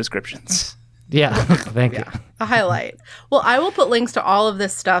sing the descriptions. Yeah. Thank you. A highlight. Well, I will put links to all of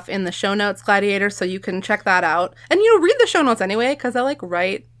this stuff in the show notes, Gladiator, so you can check that out. And, read the show notes anyway, because I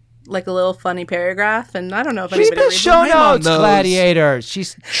write a little funny paragraph, and I don't know if Read anybody the reads show them. notes, Gladiator.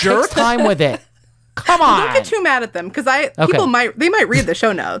 She's takes time with it. Come on. Don't get too mad at them, because people might read the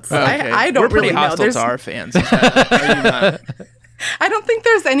show notes. Okay. I don't We're pretty really know. hostile to our fans. Are you not? I don't think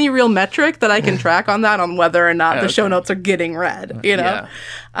there's any real metric that I can track on that, on whether or not the show notes are getting read, Yeah.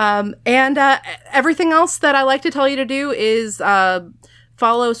 And everything else that I like to tell you to do is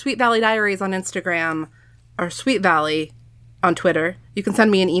follow Sweet Valley Diaries on Instagram, or Sweet Valley on Twitter. You can send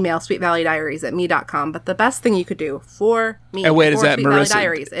me an email, sweetvalleydiaries@me.com. But the best thing you could do for me, And wait, is for that Sweet Valley Marissa?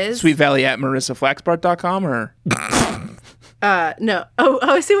 Diaries is Sweet Valley at marissaflaxbart.com or? no. Oh,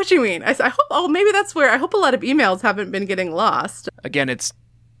 I see what you mean. I hope. Oh, maybe that's where. I hope a lot of emails haven't been getting lost. Again, it's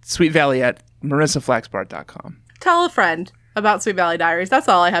Sweet Valley at marissaflaxbart.com. Tell a friend about Sweet Valley Diaries. That's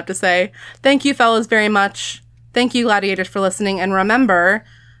all I have to say. Thank you, fellas, very much. Thank you, Gladiators, for listening. And remember,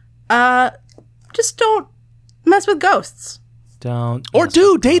 just don't mess with ghosts. Don't. Or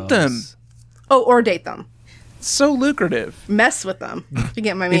date them. Oh, or date them. It's so lucrative. Mess with them. If you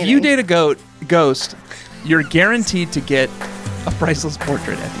get my meaning. If you date a ghost, you're guaranteed to get a priceless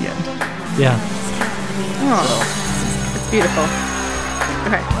portrait at the end. Yeah. Oh, it's beautiful.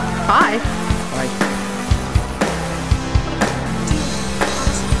 Okay. Bye. Bye.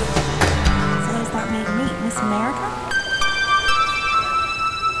 So does that make me Miss America?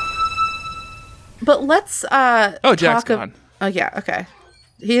 But let's Oh, Jack's talk gone. Oh yeah, okay.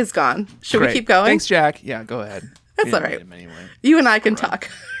 He is gone. Should Great. we keep going? Thanks, Jack. Yeah, go ahead. That's We all didn't right. need him anyway. You and I can talk.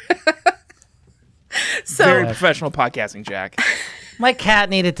 So Very professional podcasting, Jack. My cat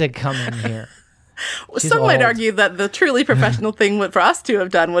needed to come in here. She's some might old. argue that the truly professional thing for us to have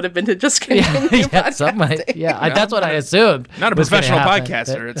done would have been to just continue Some might, podcasting. that's what I assumed. Not a was gonna professional happen,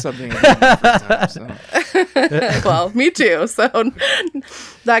 podcaster. but- It's something I do for time, so. Well, me too. So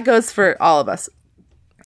that goes for all of us.